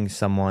dating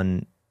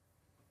someone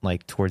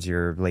like towards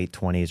your late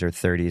 20s or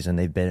 30s, and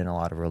they've been in a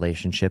lot of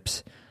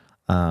relationships.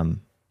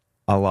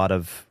 A lot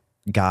of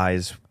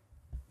guys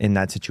in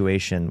that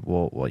situation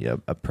will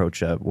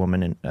approach a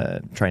woman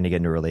and trying to get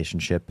into a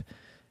relationship,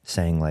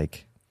 saying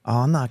like, "Oh,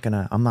 I'm not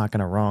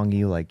gonna wrong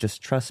you. Like,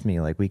 just trust me.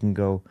 Like, we can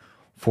go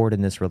forward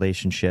in this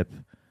relationship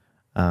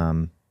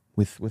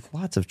with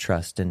lots of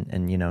trust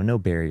and no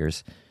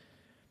barriers."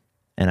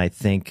 And I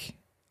think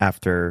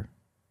after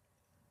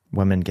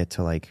women get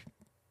to like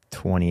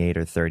 28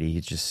 or 30,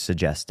 he just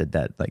suggested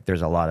that like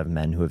there's a lot of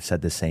men who have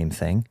said the same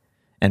thing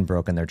and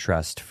broken their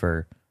trust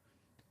for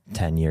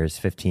 10 years,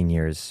 15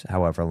 years,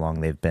 however long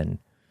they've been,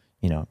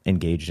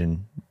 engaged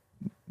in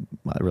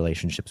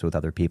relationships with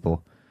other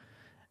people.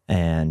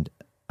 And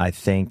I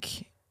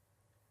think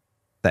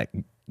that,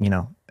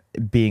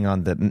 being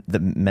on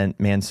the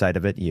man side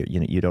of it,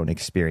 you don't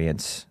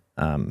experience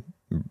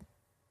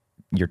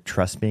your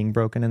trust being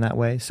broken in that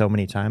way so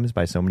many times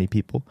by so many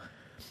people.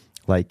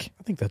 Like,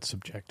 I think that's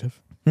subjective.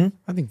 I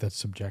think that's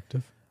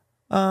subjective.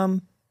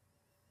 That's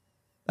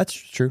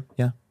true.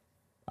 Yeah.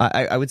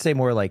 I would say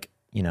more like,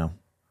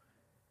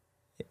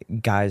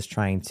 guys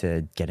trying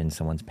to get in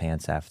someone's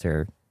pants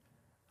after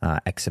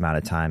X amount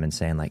of time and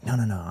saying like, no,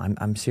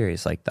 I'm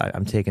serious. Like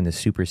I'm taking this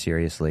super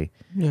seriously.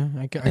 Yeah.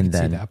 I can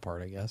see that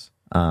part, I guess.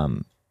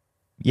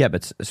 Yeah.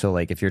 But so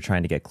like, if you're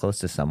trying to get close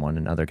to someone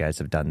and other guys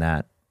have done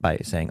that by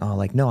saying, oh,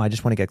 like, no, I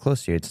just want to get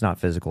close to you. It's not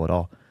physical at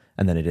all.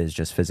 And then it is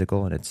just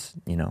physical, and it's,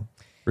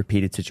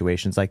 repeated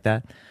situations like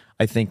that.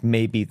 I think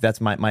maybe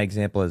that's my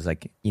example is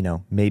like,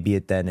 maybe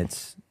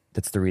that's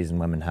the reason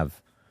women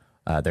have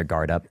their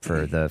guard up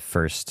for the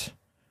first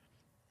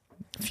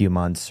few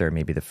months or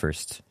maybe the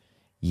first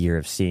year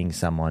of seeing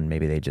someone.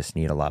 Maybe they just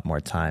need a lot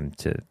more time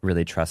to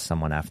really trust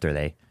someone after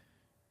they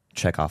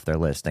check off their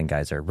list, and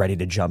guys are ready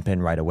to jump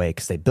in right away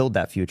because they build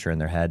that future in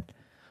their head.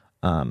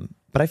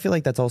 But I feel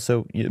like that's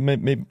also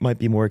might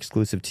be more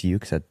exclusive to you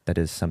because that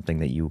is something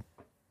that you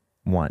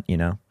want,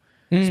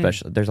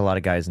 Especially, there's a lot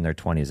of guys in their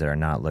 20s that are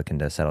not looking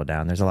to settle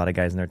down. There's a lot of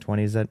guys in their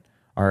 20s that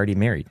are already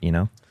married,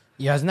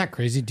 Yeah, isn't that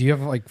crazy? Do you have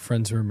like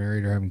friends who are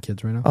married or having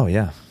kids right now? Oh,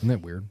 yeah. Isn't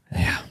that weird?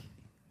 Yeah.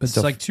 But it's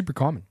like super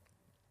common.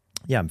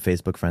 Yeah, I'm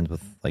Facebook friends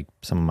with like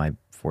some of my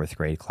fourth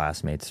grade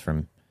classmates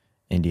from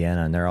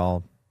Indiana, and they're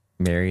all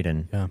married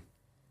and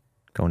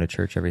going to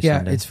church every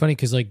Sunday. Yeah, it's funny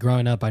because like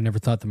growing up, I never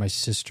thought that my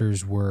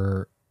sisters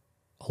were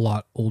a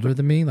lot older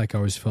than me. Like I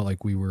always felt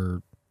like we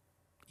were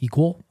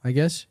equal, I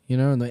guess,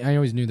 and like, I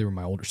always knew they were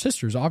my older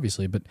sisters,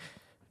 obviously, but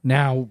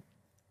now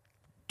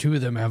two of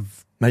them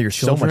have Now you're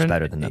children. so much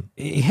better than them.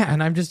 Yeah,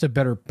 and I'm just a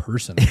better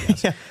person, I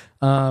guess. Yeah.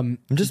 I'm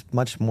just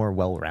much more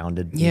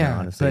well-rounded,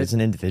 honestly, as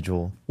an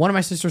individual. One of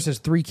my sisters has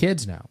 3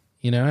 kids now,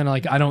 and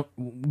like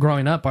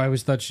growing up, I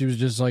always thought she was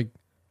just like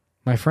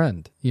my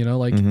friend,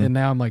 and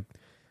now I'm like,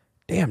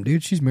 damn,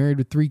 dude, she's married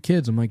with 3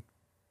 kids. I'm like,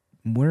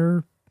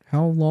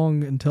 how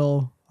long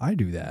until I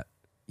do that,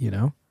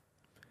 Isn't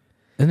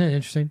that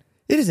interesting?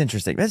 It is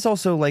interesting. It's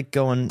also like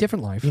going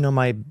different life.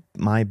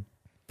 My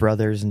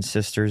brothers and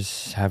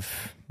sisters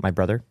have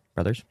brothers.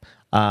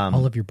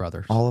 All of your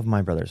brothers. All of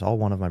my brothers. All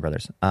one of my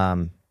brothers.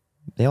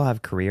 They all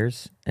have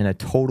careers in a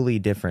totally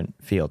different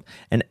field.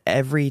 And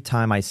every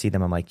time I see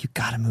them, I'm like, you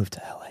got to move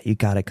to LA. You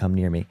got to come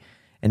near me.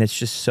 And it's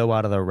just so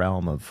out of the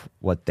realm of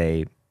what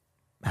they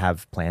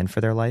have planned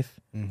for their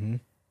life. Mm-hmm.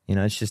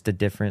 It's just a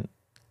different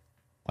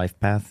life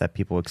path that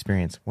people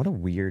experience. What a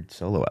weird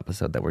solo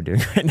episode that we're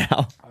doing right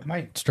now. I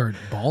might start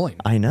bawling.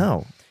 I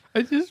know.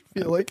 I just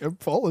feel like I'm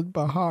falling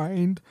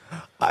behind.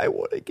 I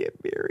want to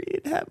get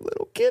married and have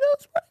little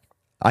kiddos.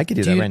 I could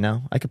do that right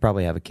now. I could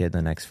probably have a kid in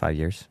the next 5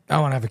 years. I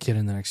want to have a kid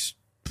in the next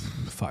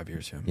 5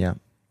 years. Yeah.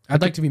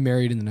 I'd like to be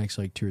married in the next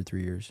like 2 or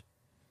 3 years,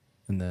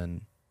 and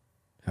then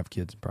have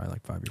kids in probably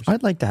like 5 years.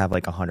 I'd like to have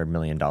like $100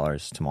 million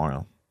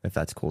tomorrow, if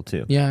that's cool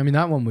too. Yeah, I mean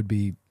that one would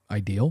be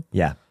ideal.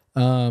 Yeah.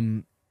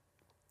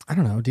 I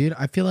don't know, dude.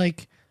 I feel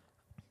like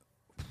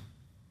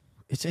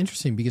it's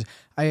interesting because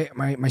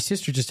my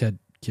sister just had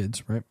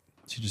kids, right?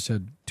 She just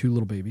had 2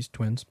 little babies,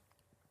 twins.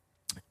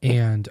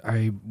 And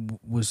I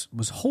was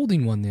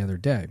holding one the other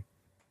day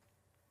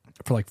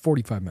for like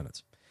 45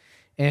 minutes.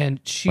 And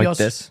she like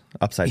also this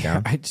upside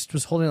down. I just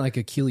was holding like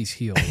Achilles'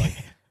 heel, like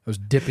I was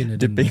dipping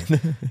it in there.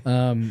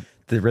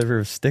 The river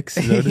of Styx.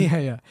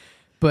 Yeah.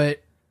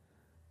 But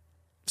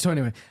so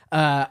anyway,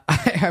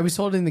 I was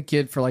holding the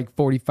kid for like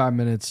 45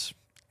 minutes,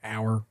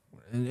 hour,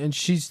 and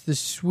she's the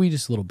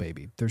sweetest little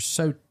baby. They're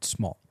so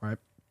small, right?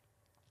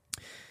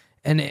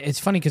 And it's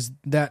funny because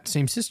that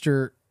same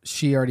sister,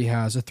 she already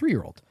has a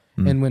 3-year-old.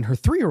 And when her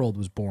 3-year-old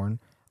was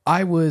born,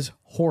 I was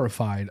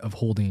horrified of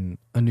holding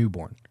a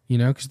newborn,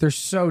 because they're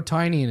so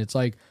tiny and it's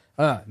like,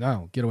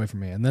 no, get away from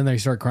me. And then they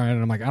start crying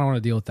and I'm like, I don't want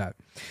to deal with that.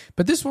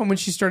 But this one, when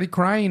she started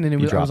crying and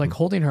I was like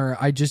holding her,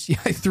 I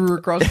threw her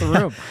across the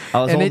room.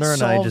 I was holding her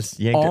and I just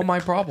yanked all her. my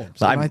problems.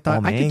 So and I thought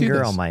all my I could do anger,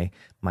 this. all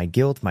my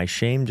guilt, my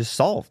shame just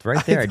solved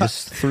right there. I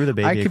just threw the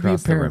baby I could across be a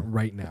the parent room.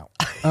 right now.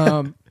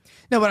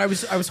 No, but I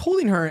was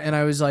holding her and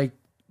I was like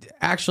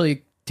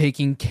actually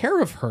taking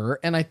care of her.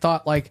 And I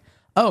thought like,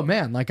 oh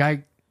man, like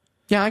I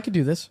could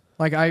do this.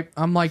 Like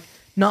I'm like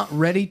not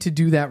ready to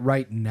do that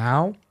right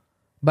now,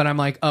 but I'm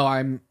like, oh,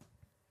 I'm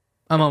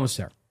almost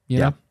there, you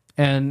know?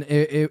 And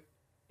it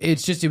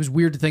was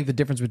weird to think the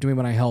difference between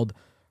when I held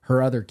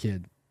her other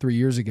kid 3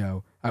 years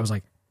ago. I was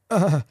like,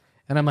 and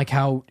I'm like,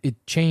 how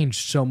it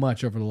changed so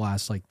much over the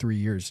last like 3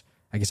 years.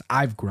 I guess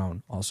I've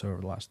grown also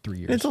over the last 3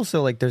 years. It's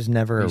also like there's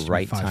never a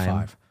right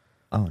time. 5'5".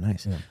 Oh,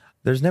 nice. Yeah.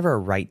 There's never a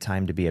right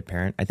time to be a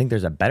parent. I think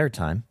there's a better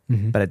time,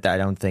 but I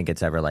don't think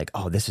it's ever like,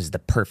 oh, this is the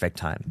perfect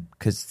time,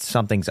 because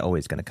something's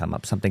always going to come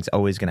up. Something's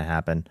always going to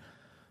happen.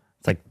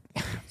 It's like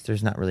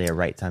there's not really a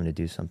right time to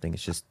do something.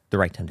 It's just the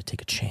right time to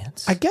take a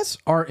chance. I guess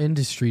our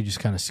industry just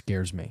kind of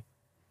scares me.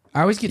 I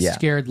always get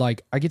scared.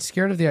 Like I get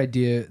scared of the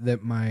idea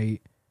that my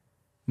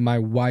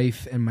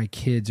wife and my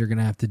kids are going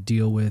to have to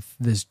deal with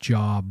this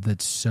job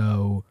that's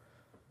so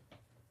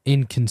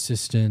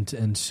inconsistent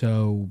and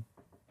so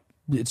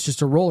it's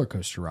just a roller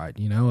coaster ride,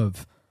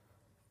 of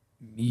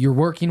you're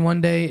working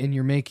one day and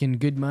you're making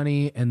good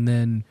money and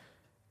then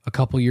a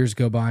couple years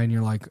go by and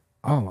you're like,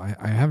 oh,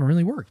 I haven't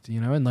really worked,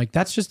 and like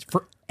that's just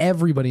for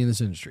everybody in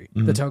this industry.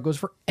 That's how it goes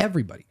for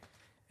everybody.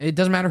 It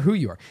doesn't matter who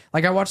you are.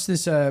 Like I watched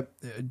this,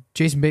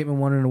 Jason Bateman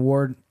won an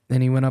award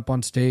and he went up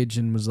on stage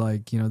and was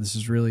like, this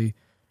is really,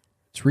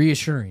 it's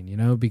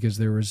reassuring, because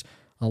there was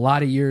a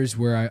lot of years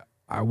where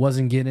I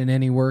wasn't getting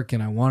any work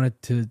and I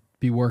wanted to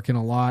be working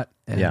a lot.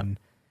 And,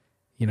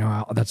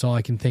 that's all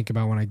I can think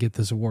about when I get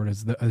this award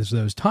is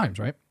those times,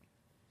 right?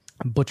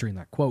 I'm butchering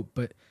that quote,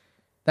 but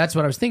that's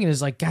what I was thinking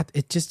is like, God,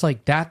 it just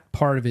like that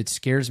part of it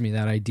scares me,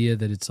 that idea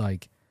that it's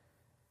like,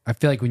 I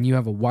feel like when you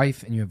have a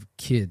wife and you have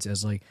kids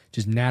as like,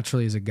 just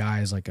naturally as a guy,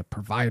 as like a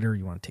provider,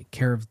 you want to take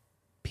care of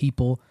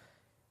people,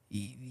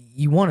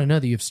 you want to know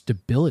that you have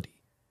stability.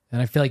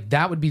 And I feel like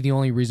that would be the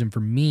only reason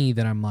for me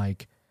that I'm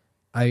like,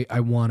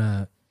 I want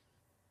to,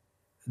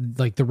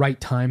 like the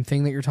right time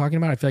thing that you're talking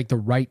about. I feel like the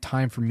right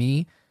time for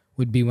me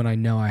would be when I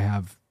know I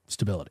have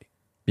stability.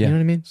 Yeah. You know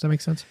what I mean? Does that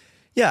make sense?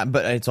 Yeah,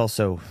 but it's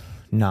also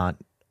not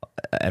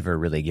ever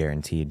really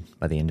guaranteed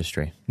by the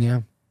industry.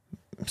 Yeah.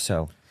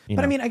 So,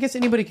 I mean, I guess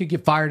anybody could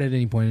get fired at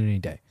any point in any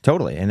day.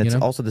 Totally. And it's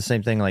also the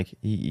same thing. Like,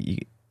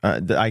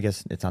 I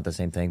guess it's not the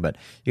same thing, but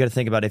you got to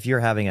think about if you're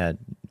having an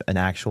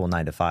actual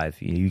 9 to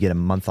 5, you get a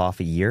month off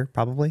a year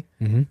probably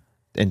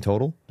in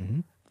total.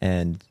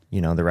 And,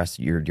 the rest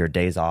of your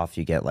days off,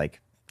 you get like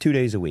 2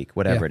 days a week,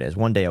 whatever it is,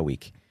 1 day a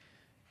week.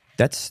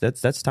 That's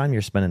time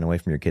you're spending away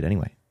from your kid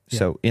anyway. Yeah.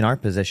 So in our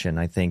position,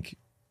 I think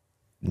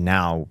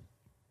now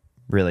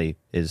really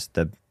is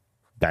the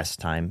best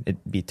time. It'd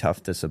be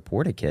tough to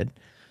support a kid,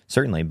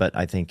 certainly, but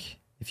I think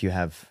if you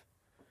have,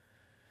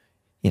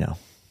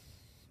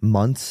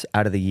 months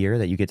out of the year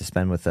that you get to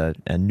spend with a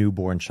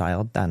newborn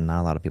child, not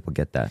a lot of people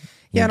get that.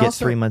 You get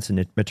also 3 months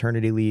in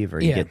maternity leave,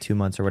 or you get 2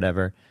 months or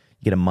whatever.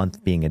 You get a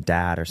month being a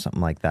dad or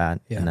something like that,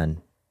 and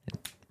then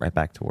right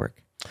back to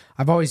work.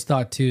 I've always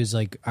thought too is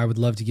like I would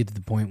love to get to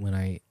the point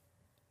when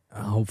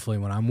hopefully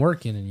when I'm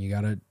working and you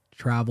got to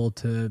travel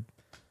to,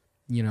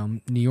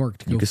 New York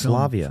to go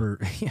Yugoslavia. film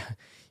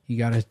you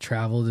got to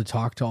travel to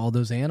talk to all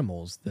those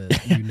animals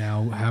that you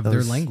now have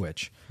their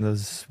language.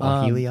 Those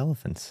Swahili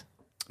elephants.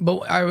 But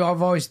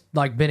I've always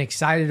like been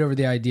excited over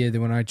the idea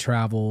that when I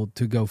travel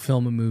to go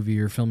film a movie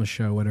or film a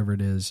show, whatever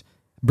it is,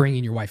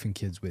 bringing your wife and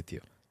kids with you,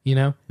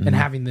 and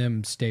having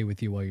them stay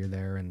with you while you're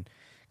there. And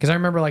because I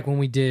remember like when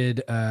we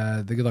did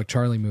the Good Luck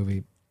Charlie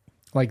movie,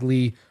 Like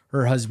Lee,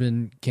 her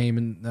husband came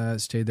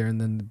and stayed there, and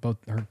then both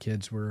her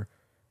kids were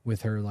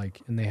with her,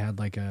 like, and they had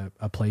like a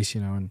place,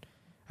 and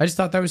I just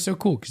thought that was so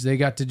cool because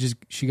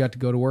she got to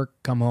go to work,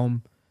 come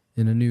home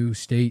in a new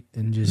state,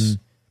 and just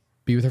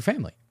be with her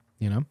family,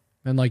 and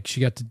like she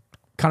got to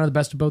kind of the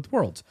best of both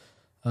worlds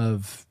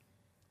of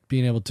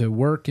being able to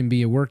work and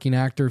be a working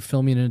actor,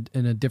 filming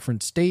in a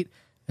different state,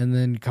 and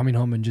then coming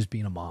home and just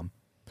being a mom,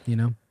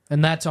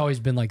 and that's always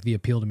been like the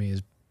appeal to me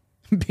is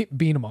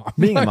being a mom.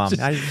 Being a mom.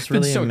 I just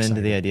really so am excited.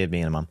 into the idea of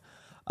being a mom.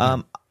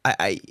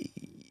 I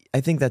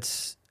think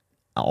that's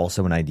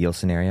also an ideal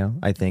scenario.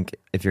 I think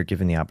if you're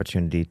given the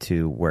opportunity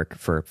to work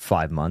for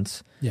 5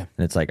 months, Yeah.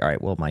 and it's like, all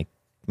right, well,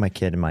 my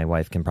kid and my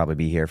wife can probably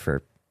be here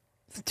for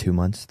 2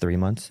 months, 3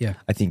 months. Yeah.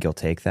 I think you'll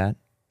take that,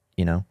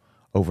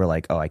 over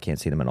like, oh, I can't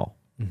see them at all,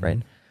 right?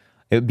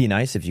 It would be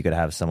nice if you could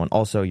have someone.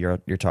 Also, you're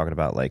talking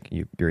about like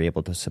you're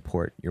able to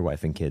support your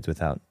wife and kids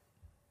without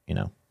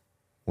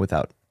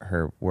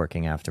her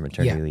working after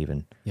maternity leave.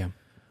 And Yeah.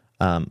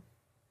 I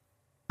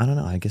don't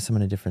know. I guess I'm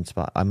in a different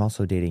spot. I'm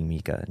also dating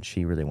Mika, and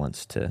she really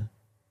wants to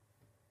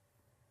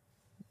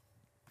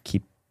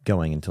keep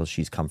going until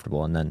she's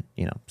comfortable and then,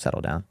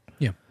 settle down.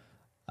 Yeah.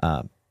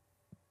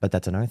 But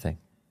that's another thing.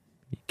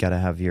 You got to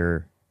have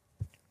your...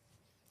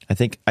 I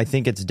think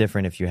it's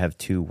different if you have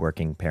two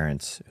working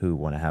parents who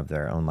want to have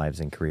their own lives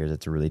and careers.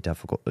 It's really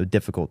difficult.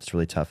 It's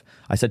really tough.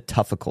 I said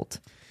difficult.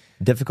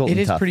 Difficult It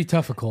and is tough. pretty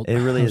difficult. It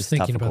really I was is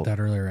thinking difficult about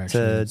that earlier,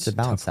 actually. to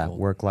balance that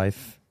work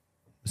life,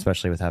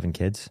 especially with having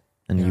kids,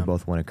 and you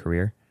both want a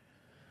career.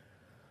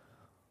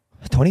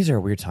 20s are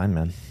a weird time,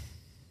 man.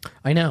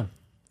 I know.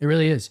 It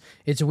really is.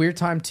 It's a weird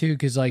time, too,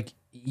 because, like,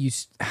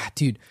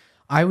 dude,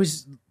 I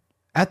was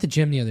at the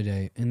gym the other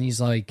day, and these,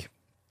 like,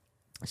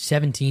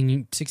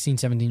 16,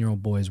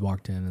 17-year-old boys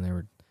walked in, and they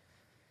were,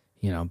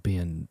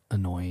 being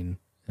annoying.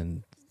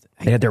 And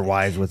They had their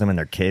wives with them and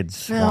their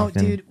kids. no, walked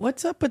in. dude,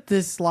 what's up with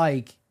this,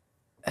 like,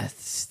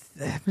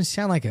 that must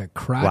sound like a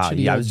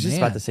crotchety Wow, I old was just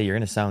man. about to say, you're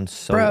going to sound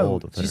so Bro,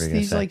 old with whatever just you're going to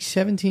these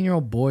say. like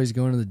 17-year-old boys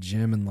going to the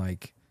gym in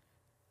like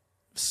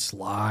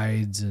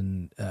slides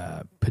and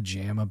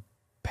pajama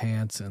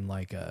pants and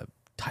like a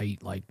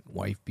tight like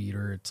wife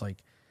beater. It's like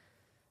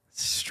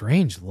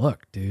strange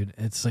look, dude.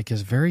 It's like a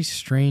very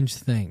strange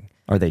thing.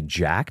 Are they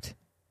jacked?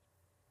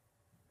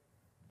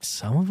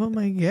 Some of them,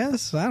 I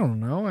guess. I don't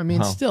know. I mean,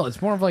 Well, still,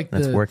 it's more of like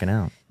That's working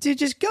out. dude,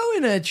 just go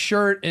in a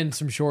shirt and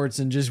some shorts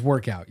and just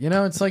work out.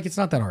 It's like it's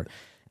not that hard.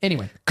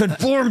 Anyway,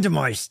 Conform to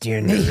my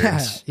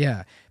standards.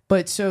 yeah.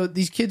 But so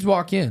these kids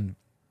walk in,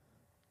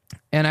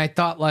 and I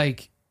thought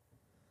like,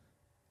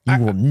 You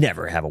will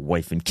never have a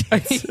wife and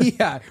kids.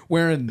 yeah,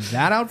 wearing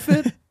that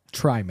outfit,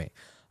 try me.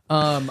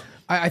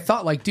 I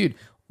thought like, dude,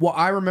 well,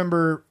 I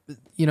remember,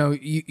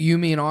 you,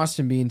 me, and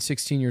Austin being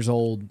 16 years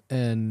old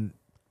and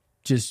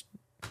just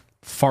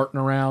farting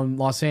around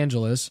Los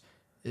Angeles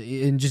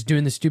and just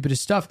doing the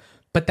stupidest stuff.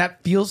 But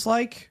that feels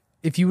like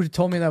if you would have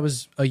told me that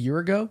was a year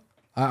ago,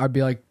 I'd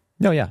be like,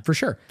 No, yeah. for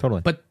sure.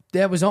 Totally. But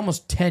that was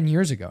almost 10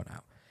 years ago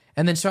now.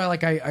 And then so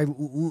I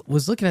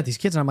was looking at these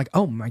kids and I'm like,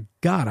 oh my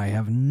God, I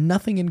have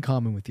nothing in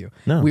common with you.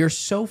 No. We are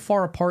so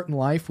far apart in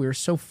life. We are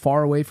so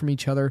far away from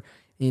each other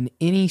in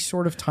any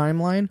sort of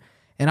timeline.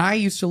 And I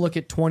used to look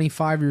at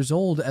 25 years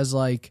old as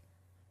like,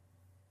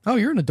 oh,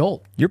 you're an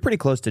adult. You're pretty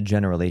close to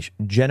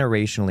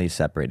generationally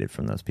separated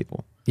from those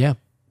people. Yeah.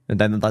 And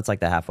then that's like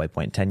the halfway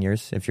point. 10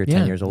 years, if you're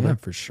 10 years older. Yeah,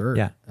 for sure.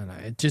 Yeah. And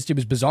it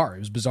was bizarre. It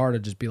was bizarre to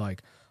just be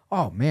like,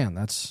 oh man,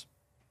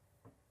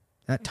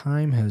 that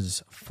time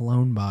has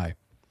flown by.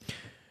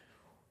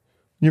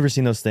 You ever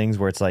seen those things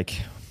where it's like,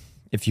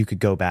 if you could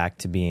go back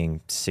to being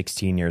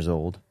 16 years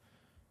old,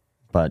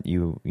 but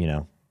you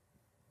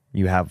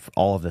have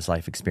all of this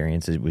life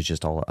experience, it was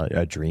just all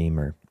a dream,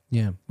 or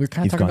Yeah. We were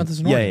kind of you've talking gone, about this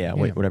in yeah, Oregon. yeah,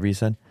 wait, whatever you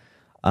said.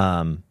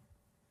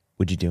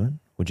 Would you do it?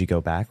 Would you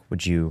go back?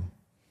 Would you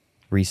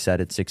reset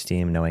at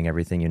 16 knowing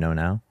everything you know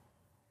now?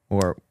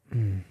 Or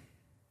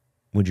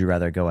would you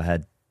rather go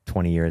ahead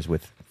 20 years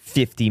with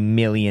 $50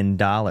 million?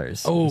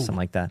 Oh. Something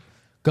like that.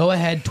 Go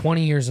ahead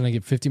 20 years and I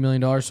get $50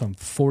 million, so I'm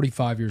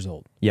 45 years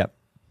old. Yep.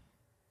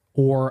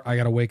 Or I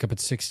got to wake up at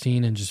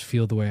 16 and just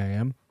feel the way I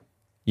am.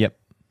 Yep.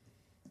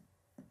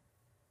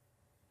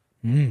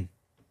 I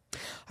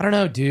don't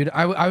know, dude.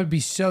 I would be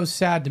so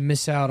sad to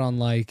miss out on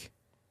like,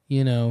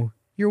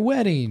 your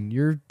wedding,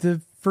 you're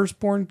the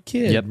firstborn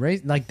kid, Yep.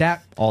 right? Like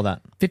that. All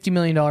that. $50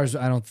 million I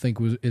don't think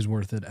is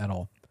worth it at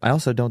all. I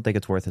also don't think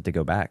it's worth it to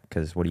go back,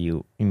 because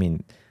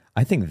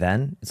I think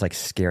then it's like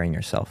scaring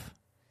yourself.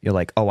 You're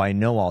like, oh, I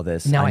know all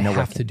this. Now I I know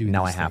have to do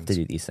Now these I have to things.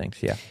 do these things.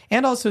 Yeah.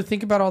 And also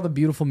think about all the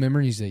beautiful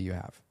memories that you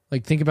have.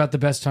 Like think about the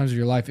best times of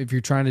your life. If you're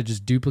trying to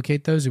just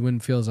duplicate those, it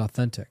wouldn't feel as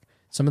authentic.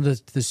 Some of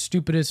the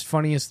stupidest,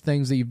 funniest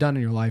things that you've done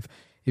in your life,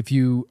 if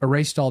you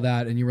erased all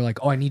that and you were like,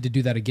 oh, I need to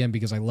do that again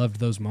because I loved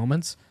those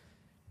moments.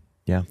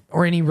 Yeah.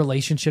 Or any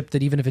relationship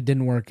that even if it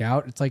didn't work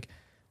out, it's like,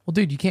 well,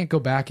 dude, you can't go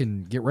back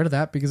and get rid of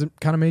that because it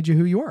kind of made you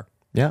who you are.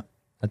 Yeah.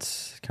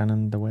 That's kind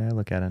of the way I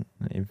look at it.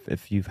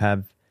 If you've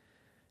had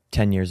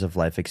 10 years of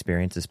life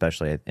experience,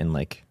 especially in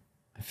like,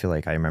 I feel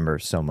like I remember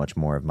so much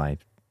more of my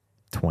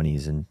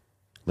 20s and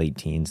late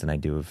teens than I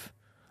do of.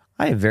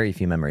 I have very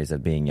few memories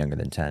of being younger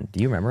than 10.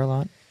 Do you remember a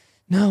lot?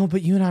 No,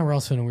 but you and I were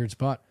also in a weird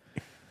spot.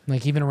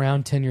 Like even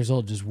around 10 years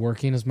old, just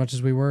working as much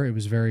as we were, it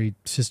was very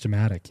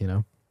systematic, you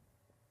know?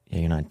 Yeah,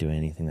 you're not doing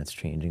anything that's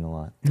changing a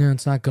lot. No,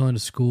 it's not going to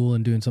school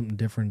and doing something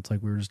different. It's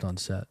like we were just on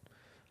set.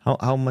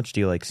 How much do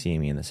you like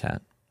seeing me in this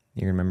hat?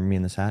 You remember me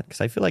in this hat?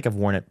 Because I feel like I've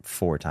worn it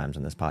 4 times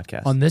on this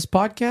podcast. On this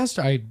podcast,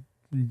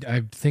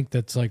 I think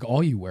that's like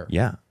all you wear.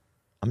 Yeah.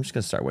 I'm just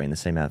going to start wearing the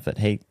same outfit.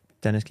 Hey,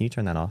 Dennis, can you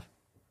turn that off?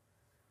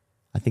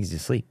 I think he's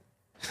asleep.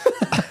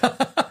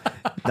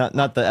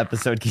 not the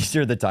episode. Can you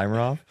turn the timer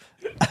off?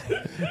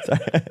 Sorry.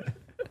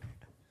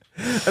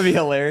 That'd be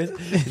hilarious.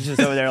 He's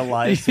just over there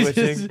live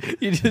switching.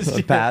 You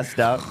just passed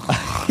out.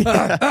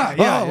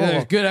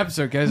 Yeah, good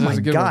episode, guys. Oh That was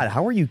my a good God, one.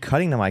 how are you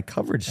cutting to my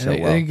coverage so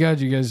well? Thank God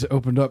you guys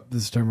opened up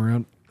this time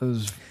around. That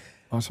was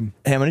awesome.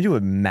 Hey, I'm going to do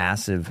a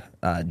massive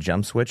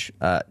jump switch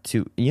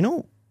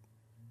to,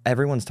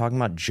 everyone's talking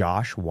about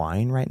Josh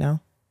Wine right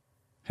now.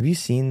 Have you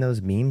seen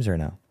those memes or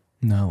no?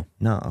 No.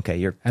 No. Okay,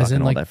 you're As fucking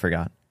in, old. like, I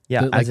forgot.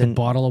 Yeah, Like the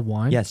bottle of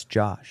wine? Yes,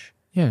 Josh.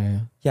 Yeah.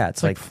 Yeah,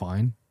 It's like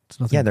fine. It's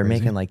nothing yeah, they're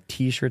crazy. making like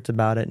T-shirts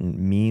about it and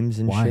memes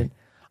and Why? shit.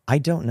 I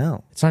don't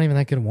know. It's not even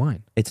that good of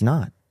wine. It's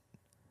not.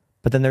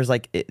 But then there's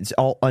like it's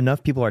all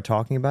enough people are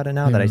talking about it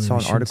now that I saw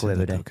an article the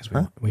other day. Because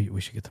Huh?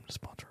 we should get them to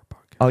sponsor our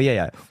podcast. Oh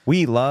yeah.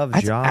 We love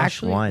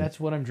Josh wine. That's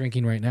what I'm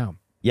drinking right now.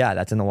 Yeah,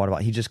 that's in the water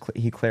bottle. He just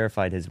he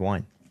clarified his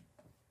wine.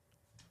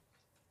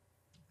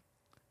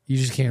 You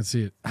just can't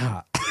see it.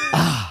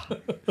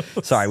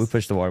 Sorry, we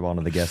pushed the water bottle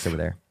to the guest over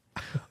there.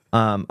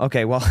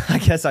 Okay, well, I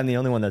guess I'm the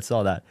only one that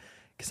saw that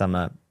because I'm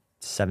a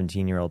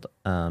 17-year-old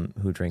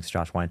who drinks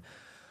Josh wine.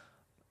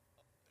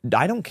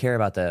 I don't care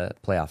about the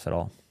playoffs at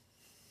all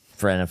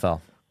for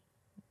NFL.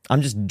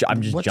 I'm just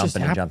What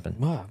jumping and happened? jumping.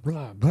 Blah,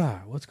 blah, blah.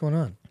 What's going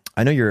on?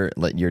 I know your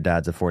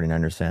dad's a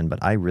 49ers fan, but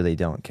I really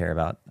don't care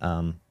about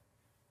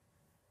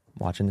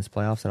watching this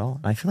playoffs at all.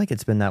 And I feel like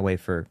it's been that way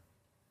for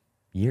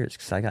years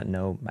because I have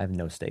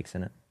no stakes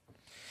in it.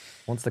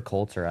 Once the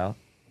Colts are out,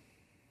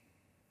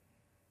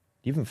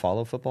 do you even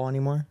follow football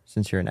anymore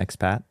since you're an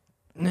expat?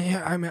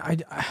 Yeah, I mean,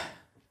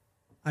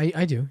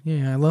 I do.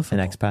 Yeah, I love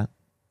football. An expat?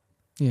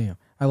 Yeah,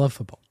 I love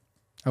football.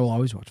 I will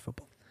always watch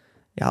football.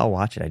 Yeah, I'll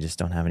watch it. I just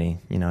don't have any.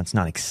 It's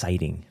not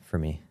exciting for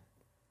me.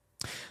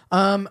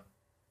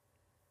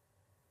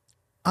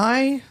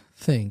 I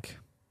think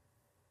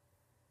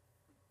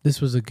this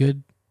was a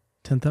good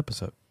 10th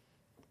episode.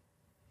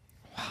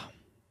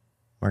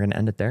 We're gonna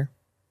end it there.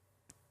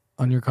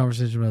 On your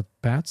conversation about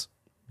Pats,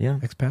 Yeah.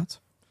 expats.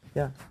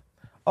 Yeah.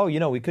 Oh,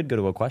 we could go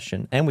to a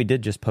question, and we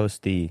did just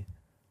post the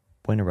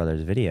Pointer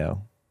Brothers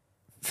video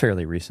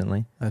fairly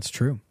recently, That's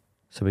true.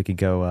 so we could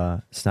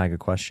go snag a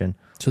question.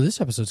 So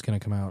this episode's going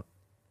to come out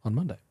on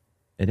Monday.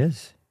 It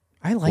is.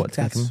 I like What's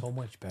gonna that come? so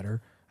much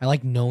better. I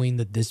like knowing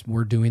that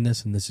we're doing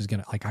this and this is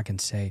going to, like, I can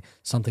say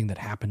something that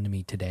happened to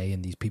me today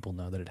and these people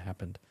know that it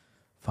happened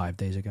 5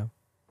 days ago.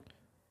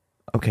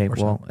 Okay, Or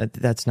well,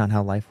 that's not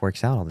how life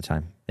works out all the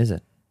time, is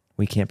it?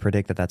 We can't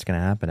predict that that's going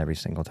to happen every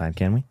single time,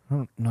 can we?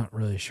 I'm not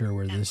really sure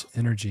where this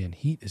energy and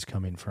heat is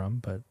coming from,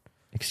 but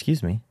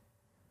Excuse me.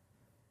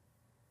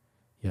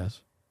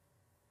 yes.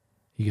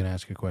 You going to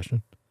ask a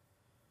question?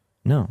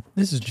 No.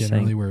 This is Just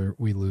generally saying. where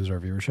we lose our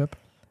viewership.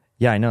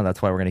 Yeah, I know.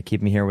 That's why we're going to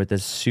keep me here with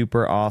this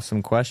super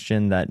awesome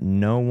question that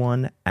no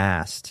one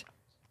asked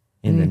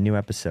in the new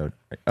episode.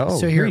 Oh,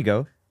 So here here- you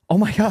go. Oh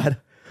my God.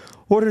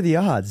 What are the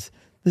odds?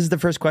 This is the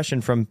first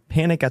question from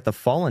Panic at the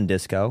Fallen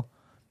Disco.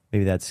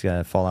 Maybe that's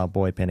Fall Out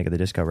Boy, Panic at the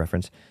Disco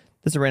reference.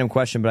 This is a random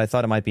question, but I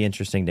thought it might be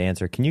interesting to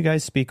answer. Can you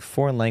guys speak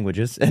foreign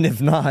languages? And if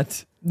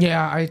not,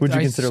 Yeah, would you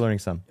consider learning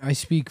some? I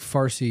speak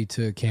Farsi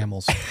to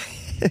camels.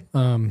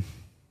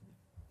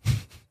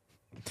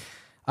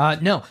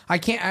 No, I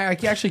can't. I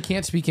actually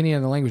can't speak any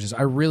other languages.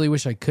 I really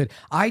wish I could.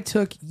 I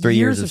took 3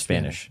 years of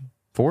Spanish.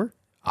 4?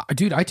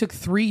 Dude, I took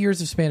 3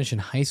 years of Spanish in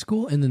high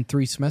school and then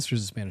 3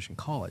 semesters of Spanish in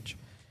college.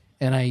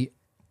 And I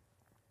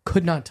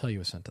could not tell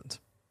you a sentence.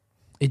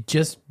 It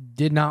just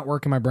did not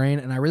work in my brain.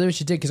 And I really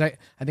wish it did because I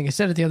think I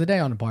said it the other day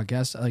on a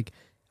podcast. Like,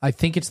 I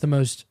think it's the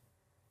most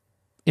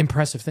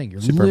impressive thing.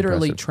 You're Super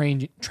literally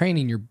impressive.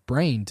 training your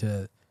brain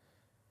to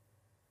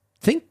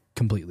think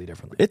completely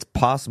differently. It's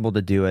possible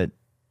to do it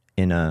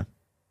in a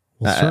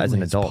Well, as certainly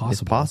an adult.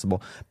 It's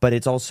possible, but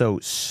it's also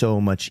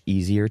so much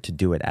easier to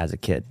do it as a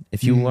kid.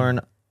 If you learn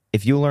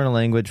a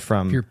language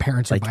from If your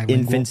parents are like bilingual.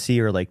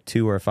 infancy or like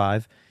 2 or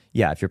 5,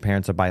 yeah, if your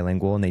parents are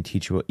bilingual and they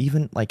teach you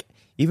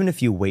even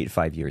if you wait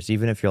 5 years,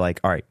 even if you're like,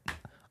 all right,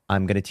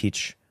 I'm going to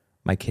teach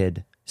my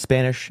kid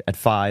Spanish at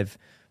 5,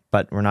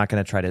 but we're not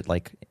going to try to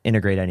like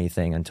integrate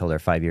anything until they're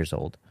 5 years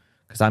old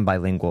because I'm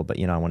bilingual, but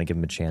I want to give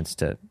them a chance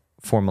to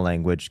form a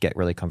language, get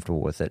really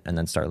comfortable with it, and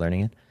then start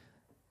learning it.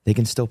 They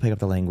can still pick up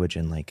the language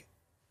in like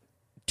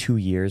 2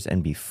 years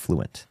and be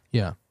fluent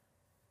Yeah.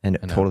 and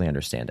totally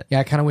understand it. Yeah,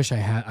 I kind of wish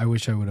I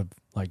wish I would have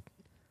like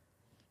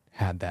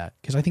had that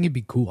because I think it'd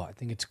be cool. I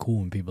think it's cool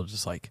when people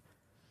just like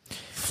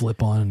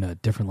flip on a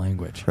different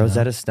language.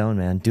 Rosetta Stone,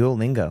 man.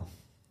 Duolingo.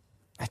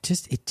 It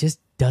just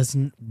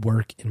doesn't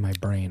work in my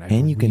brain.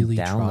 And you really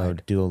can download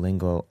tried.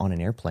 Duolingo on an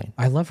airplane.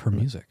 I love her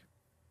music.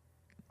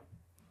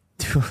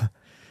 The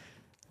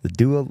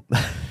Duo.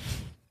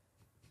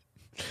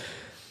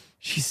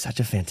 She's such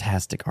a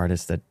fantastic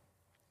artist. That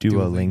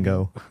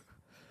Duolingo.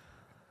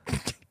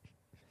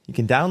 You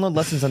can download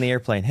lessons on the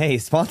airplane. Hey,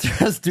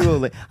 sponsor us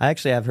Duolingo. I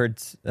actually have heard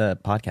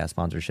podcast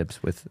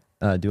sponsorships with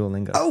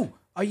Duolingo. Oh,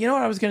 you know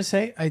what I was going to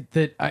say?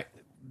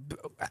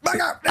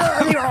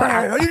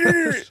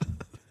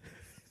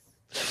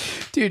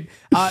 Dude,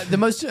 the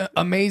most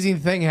amazing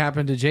thing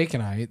happened to Jake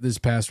and I this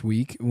past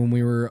week when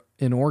we were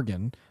in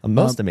Oregon.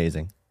 Most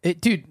amazing.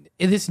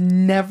 This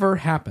never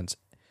happens.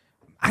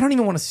 I don't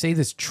even want to say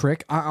this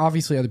trick.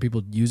 Obviously, other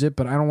people use it,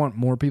 but I don't want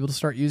more people to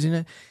start using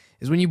it.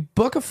 Is when you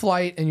book a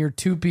flight and you're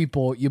two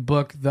people, you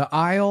book the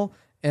aisle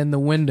and the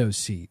window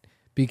seat.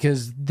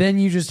 Because then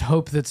you just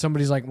hope that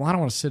somebody's like, well, I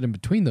don't want to sit in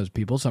between those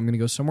people, so I'm going to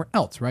go somewhere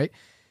else, right?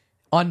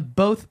 On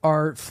both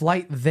our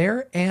flight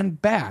there and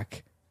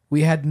back,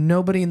 we had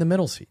nobody in the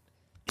middle seat.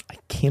 I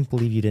can't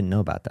believe you didn't know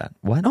about that.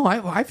 What? No,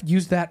 I've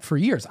used that for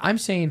years. I'm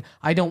saying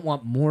I don't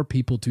want more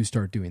people to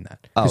start doing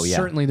that. Oh, yeah.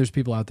 Certainly there's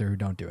people out there who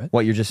don't do it.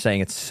 What, you're just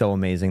saying it's so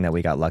amazing that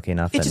we got lucky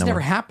enough It that just never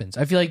happens.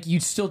 I feel like you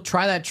still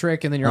try that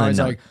trick and then you're always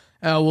no. like,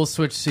 oh, we'll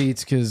switch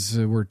seats because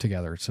we're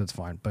together, so it's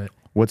fine. But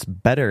what's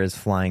better is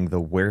flying the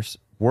worst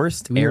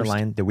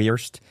airline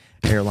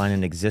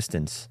in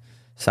existence,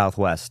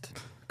 Southwest.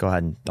 Go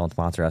ahead and don't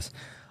sponsor us.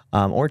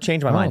 Or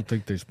change my I mind. don't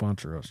think they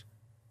sponsor us.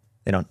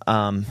 They don't.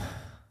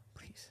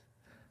 Please.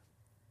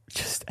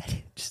 Just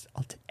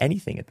I'll take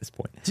anything at this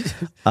point.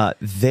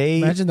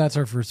 Imagine that's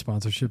our first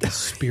sponsorship is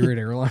Spirit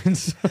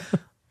Airlines.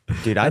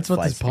 Dude, I'd That's what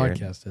fly this Spirit.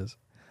 podcast is.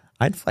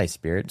 I'd fly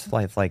Spirit. Just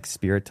fly like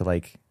Spirit to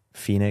like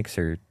Phoenix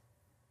or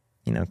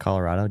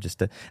Colorado.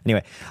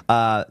 Anyway.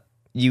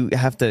 You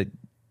have to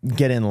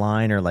get in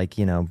line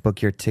or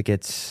book your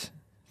tickets,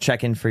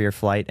 check in for your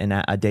flight and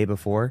a day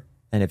before.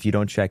 And if you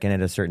don't check in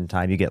at a certain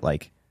time, you get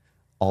like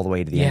all the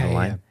way to the end of the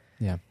line.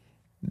 Yeah.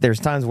 There's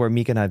times where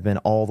Mika and I have been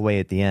all the way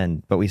at the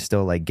end, but we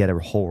still like get a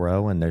whole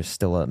row and there's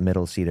still a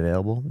middle seat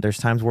available. There's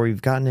times where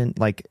we've gotten in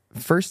like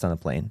first on the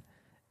plane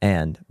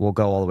and we'll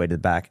go all the way to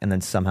the back and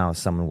then somehow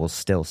someone will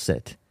still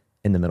sit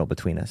in the middle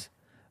between us.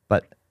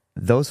 But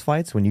those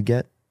flights, when you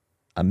get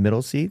a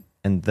middle seat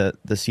and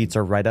the seats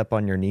are right up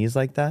on your knees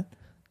like that,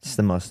 it's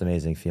the most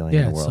amazing feeling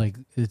in the world.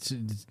 It's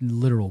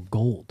literal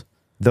gold.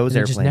 Those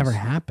And airplanes it just never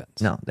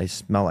happens. No, they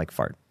smell like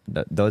fart.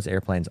 Those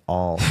airplanes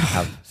all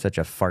have such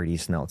a farty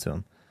smell to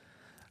them.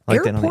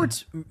 Like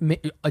Airports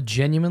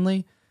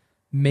genuinely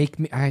make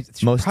me. I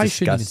Most probably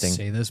shouldn't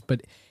disgusting. even say this,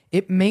 but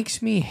it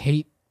makes me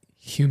hate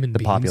human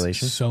beings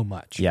population? so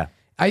much. Yeah.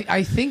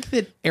 I think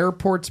that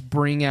airports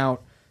bring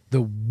out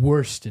the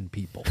worst in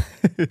people.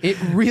 It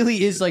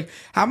really is like,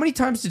 how many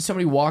times did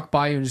somebody walk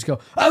by you and just go,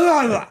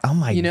 Oh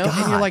my God. God.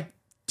 And you're like,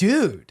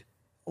 dude,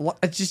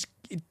 just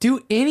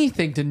do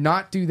anything to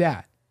not do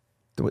that.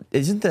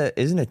 Isn't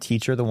a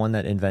teacher the one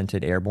that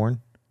invented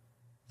Airborne?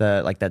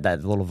 That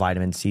little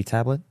vitamin C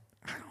tablet?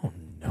 I don't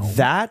know.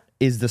 That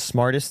is the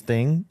smartest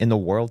thing in the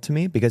world to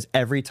me because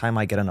every time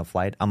I get on a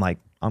flight, I'm like,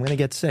 I'm going to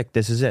get sick.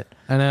 This is it.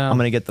 I know. I'm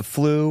going to get the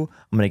flu.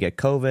 I'm going to get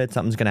COVID.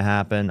 Something's going to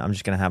happen. I'm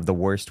just going to have the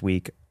worst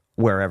week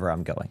wherever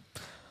I'm going.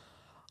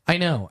 I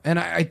know. And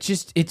I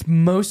just, it's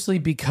mostly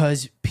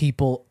because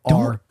people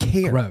are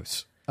care.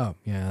 gross. Oh,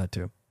 yeah, that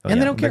too. Oh, and yeah,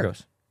 they don't they're care.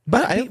 gross.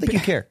 But I don't think you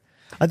care.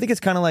 I think it's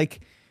kind of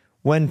like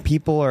when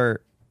people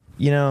are,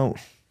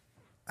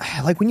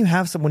 like when you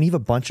have a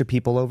bunch of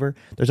people over,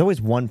 there's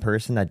always one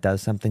person that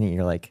does something and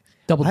you're like,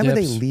 Double why would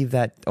they dips. leave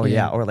that? Oh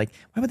yeah. Or like,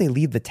 why would they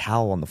leave the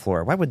towel on the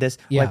floor? Why would this?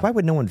 Yeah. Like, why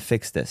would no one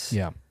fix this?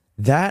 Yeah.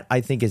 That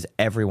I think is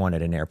everyone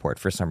at an airport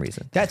for some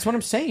reason. That's what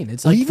I'm saying.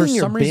 It's like Leaving for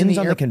your some reason bins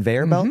on the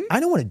conveyor belt. I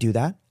don't want to do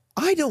that.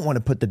 I don't want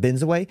to put the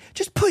bins away.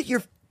 Just put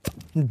your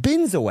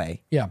bins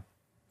away. Yeah.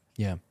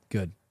 Yeah.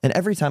 Good. And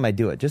every time I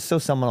do it, just so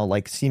someone will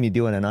like see me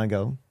doing it and I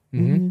go,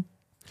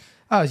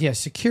 Oh, yeah.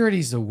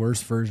 Security's the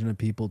worst version of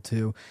people,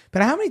 too.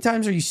 But how many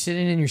times are you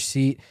sitting in your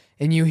seat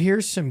and you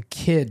hear some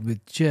kid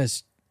with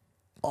just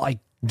like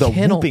the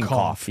kennel whooping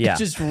cough? Yeah.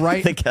 Just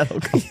right. The kennel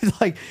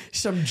cough. Like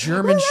some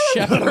German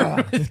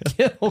shepherd with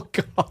kennel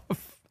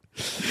cough.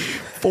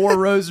 4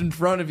 rows in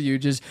front of you,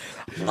 just.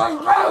 And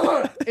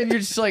you're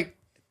just like,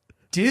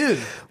 dude,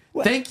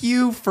 thank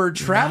you for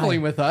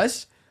traveling with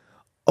us.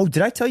 Oh,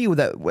 did I tell you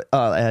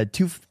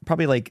that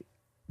probably like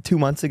 2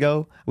 months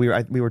ago we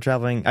were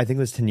traveling? I think it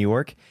was to New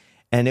York,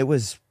 and it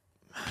was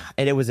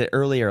an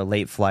early or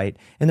late flight,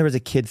 and there was a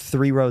kid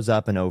 3 rows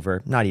up and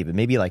over, not even,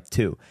 maybe like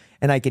 2,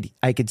 and I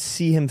could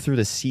see him through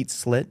the seat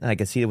slit, and I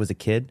could see it was a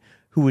kid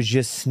who was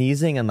just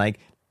sneezing and like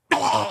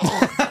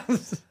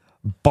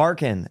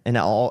barking and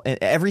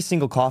every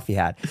single cough he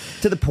had,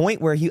 to the point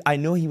where I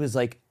know he was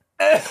like.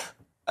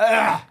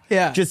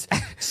 Yeah. Just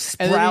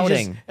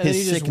sprouting and then he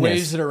his just sickness.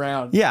 waves it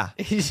around. Yeah.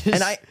 Just,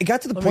 And it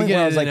got to the let me point get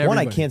where I it was like, in one,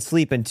 I everybody. can't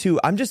sleep, and 2,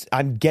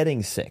 I'm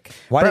getting sick.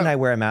 Why Bro. didn't I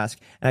wear a mask?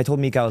 And I told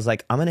Mika, I was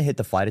like, I'm going to hit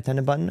the flight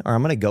attendant button, or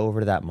I'm going to go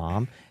over to that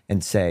mom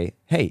and say,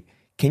 hey,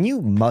 can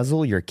you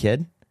muzzle your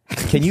kid?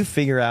 Can you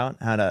figure out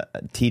how to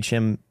teach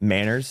him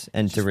manners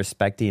and to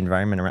respect the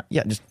environment around?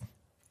 Yeah, just.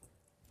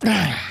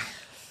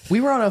 We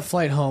were on a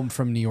flight home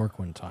from New York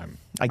one time.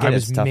 I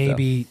was it's tough,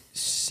 maybe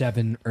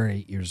 7 or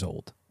 8 years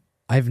old.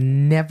 I've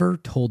never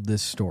told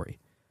this story.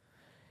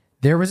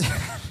 There was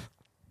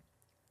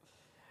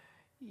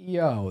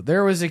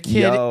there was a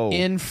kid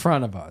in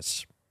front of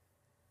us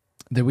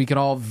that we could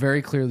all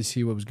very clearly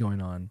see what was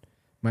going on.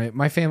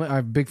 My family, I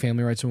have a big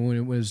family, right? So when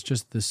it was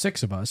just the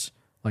 6 of us,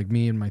 like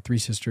me and my 3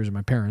 sisters and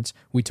my parents,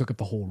 we took up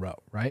the whole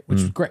row, right?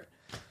 Which was great.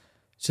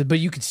 So, but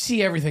you could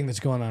see everything that's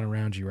going on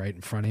around you, right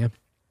in front of you.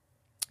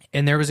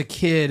 And there was a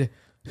kid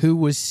who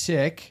was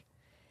sick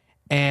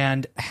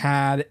and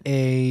had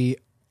a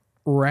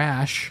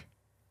rash,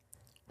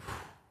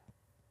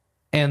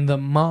 and the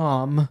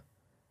mom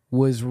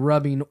was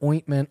rubbing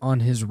ointment on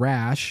his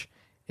rash,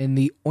 and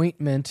the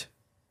ointment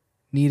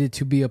needed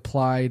to be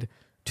applied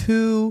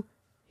to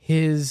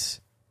his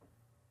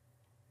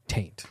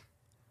taint.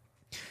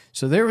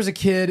 So there was a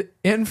kid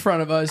in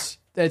front of us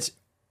that's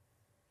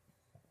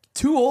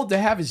too old to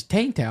have his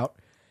taint out.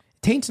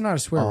 Taint's not a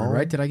swear word,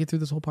 right? Did I get through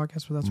this whole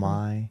podcast without swearing?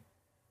 My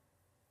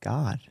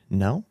God.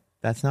 No,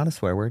 that's not a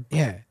swear word.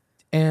 Yeah.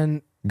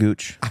 And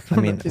gooch. I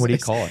mean, what do you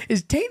call it?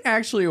 Is taint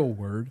actually a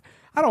word?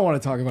 I don't want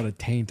to talk about a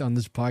taint on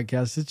this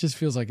podcast. It just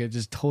feels like it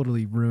just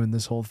totally ruined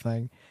this whole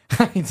thing.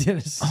 Oh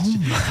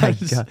my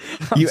God.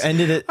 You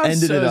ended it on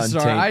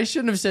sorry. taint. I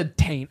shouldn't have said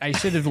taint. I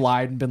should have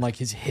lied and been like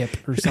his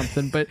hip or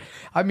something. But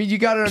I mean, you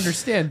got to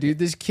understand, dude,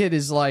 this kid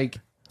is like,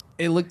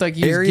 it looked like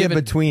he was area given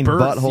between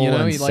birth, butthole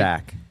and He,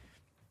 sack.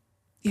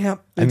 Yeah,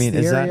 I mean, the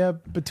is area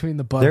between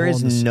the butthole. There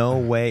is and the no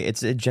way.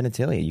 It's a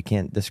genitalia. You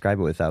can't describe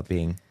it without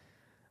being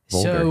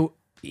vulgar. So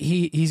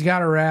he's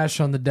got a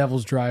rash on the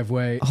devil's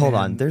driveway. Hold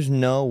on. There's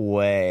no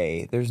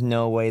way. There's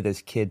no way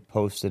this kid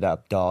posted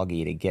up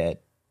doggy to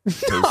get.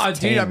 Oh,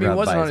 dude, I mean, it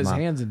wasn't on his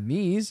hands and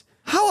knees.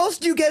 How else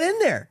do you get in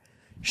there?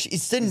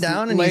 He's sitting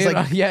down and laying he's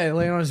like,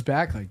 laying on his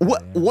back like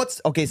what? that, yeah.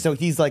 What's okay? So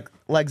he's like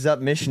legs up,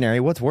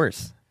 missionary. What's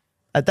worse?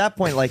 At that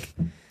point, like.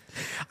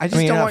 I just I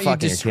mean, don't you're want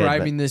not you fucking your kid,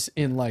 describing this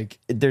in like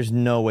There's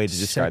no way to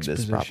describe sex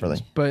this positions,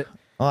 properly. But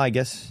well, I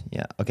guess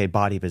yeah. Okay,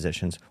 body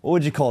positions. What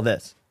would you call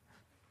this?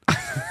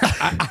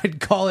 I'd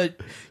call it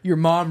your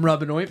mom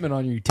rubbing ointment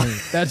on your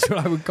taint. That's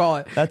what I would call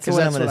it. That's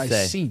what I'm going to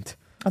say. I seen.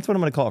 That's what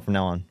I'm going to call it from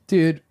now on.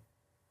 Dude,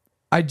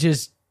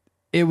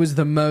 it was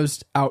the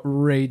most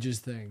outrageous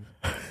thing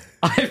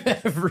I've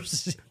ever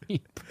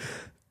seen.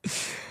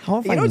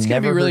 How You know what's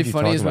going to be really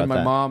funny is when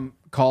my mom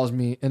calls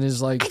me and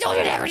is like, I told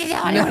you never to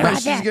tell anyone about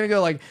that. She's going to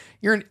go like,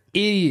 you're an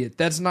idiot.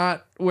 That's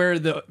not where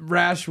the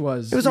rash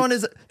was. It was on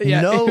his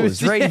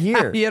nose, right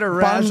here. He had a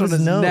rash on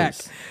his neck.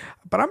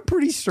 But I'm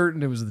pretty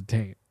certain it was the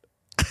taint.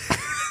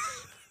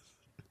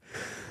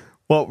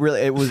 Well,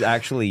 really, it was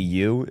actually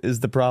you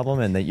is the problem,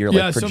 and that you're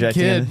like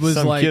projecting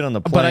some kid on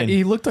the plane. But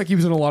he looked like he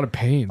was in a lot of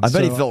pain. I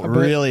bet he felt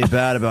really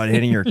bad about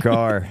hitting your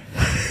car.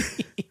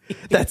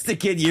 That's the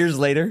kid years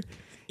later.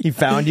 He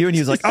found you and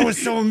he was like, I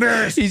was so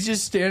embarrassed. He's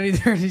just standing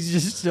there and he's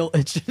just still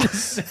itching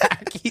his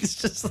sack. He's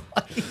just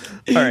like,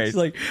 all right. He's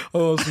like,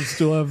 oh, so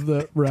still have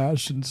the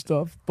rash and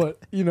stuff. But,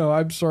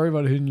 I'm sorry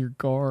about hitting your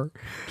car.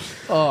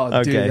 Oh,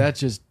 okay. Dude, that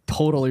just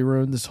totally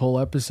ruined this whole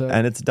episode.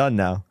 And it's done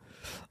now.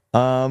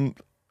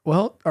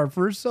 Well, our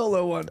first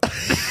solo one.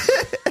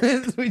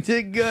 We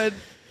did good.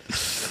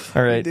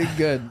 All right. We did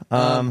good.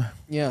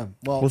 Yeah.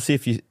 Well, we'll see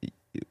if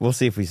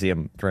we see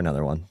him for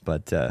another one.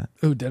 But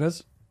who,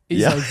 Dennis?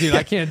 He's like, dude,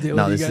 I can't deal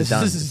with you guys. Is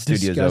done. This is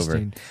Studio's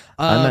disgusting.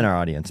 over. I'm in our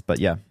audience, but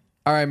yeah.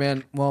 All right,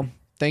 man. Well,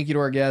 thank you to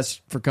our guests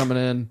for coming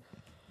in.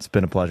 It's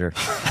been a pleasure.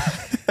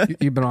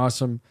 You've been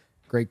awesome.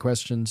 Great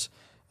questions.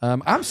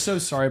 I'm so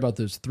sorry about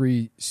those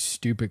 3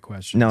 stupid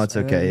questions. No, it's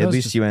okay. At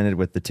least you ended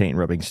with the taint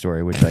rubbing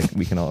story, which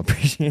we can all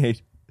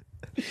appreciate.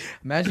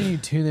 Imagine you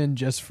tune in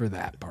just for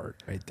that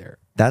part right there.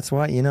 That's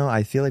why,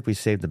 I feel like we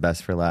saved the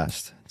best for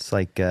last. It's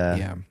like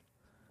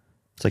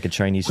it's like a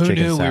Chinese Who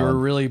chicken knew salad. We were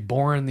really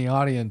boring the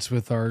audience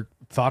with our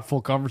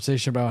thoughtful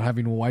conversation about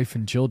having a wife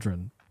and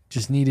children.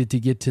 Just needed to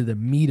get to the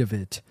meat of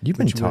it. You've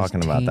been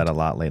talking about that a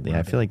lot lately.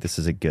 I feel like this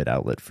is a good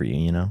outlet for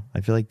you,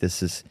 I feel like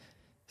this is...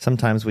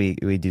 Sometimes we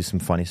do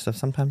some funny stuff.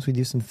 Sometimes we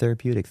do some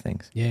therapeutic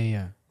things.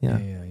 Yeah.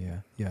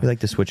 We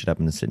like to switch it up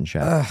in the sit and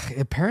chat.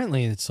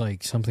 Apparently, it's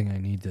like something I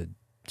need to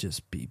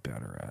just be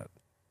better at.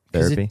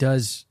 Therapy? It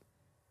does...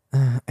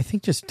 I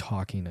think just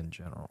talking in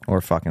general. Or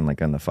fucking like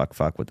on the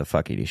fuck with the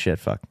fuckity shit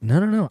fuck.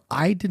 No.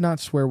 I did not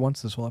swear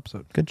once this whole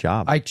episode. Good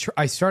job. I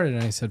started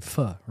and I said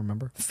pho,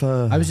 remember?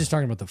 Pho. I was just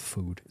talking about the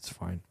food. It's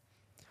fine.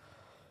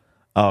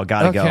 Oh,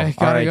 gotta go. Gotta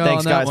All right, go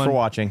thanks on that guys one. for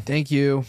watching. Thank you.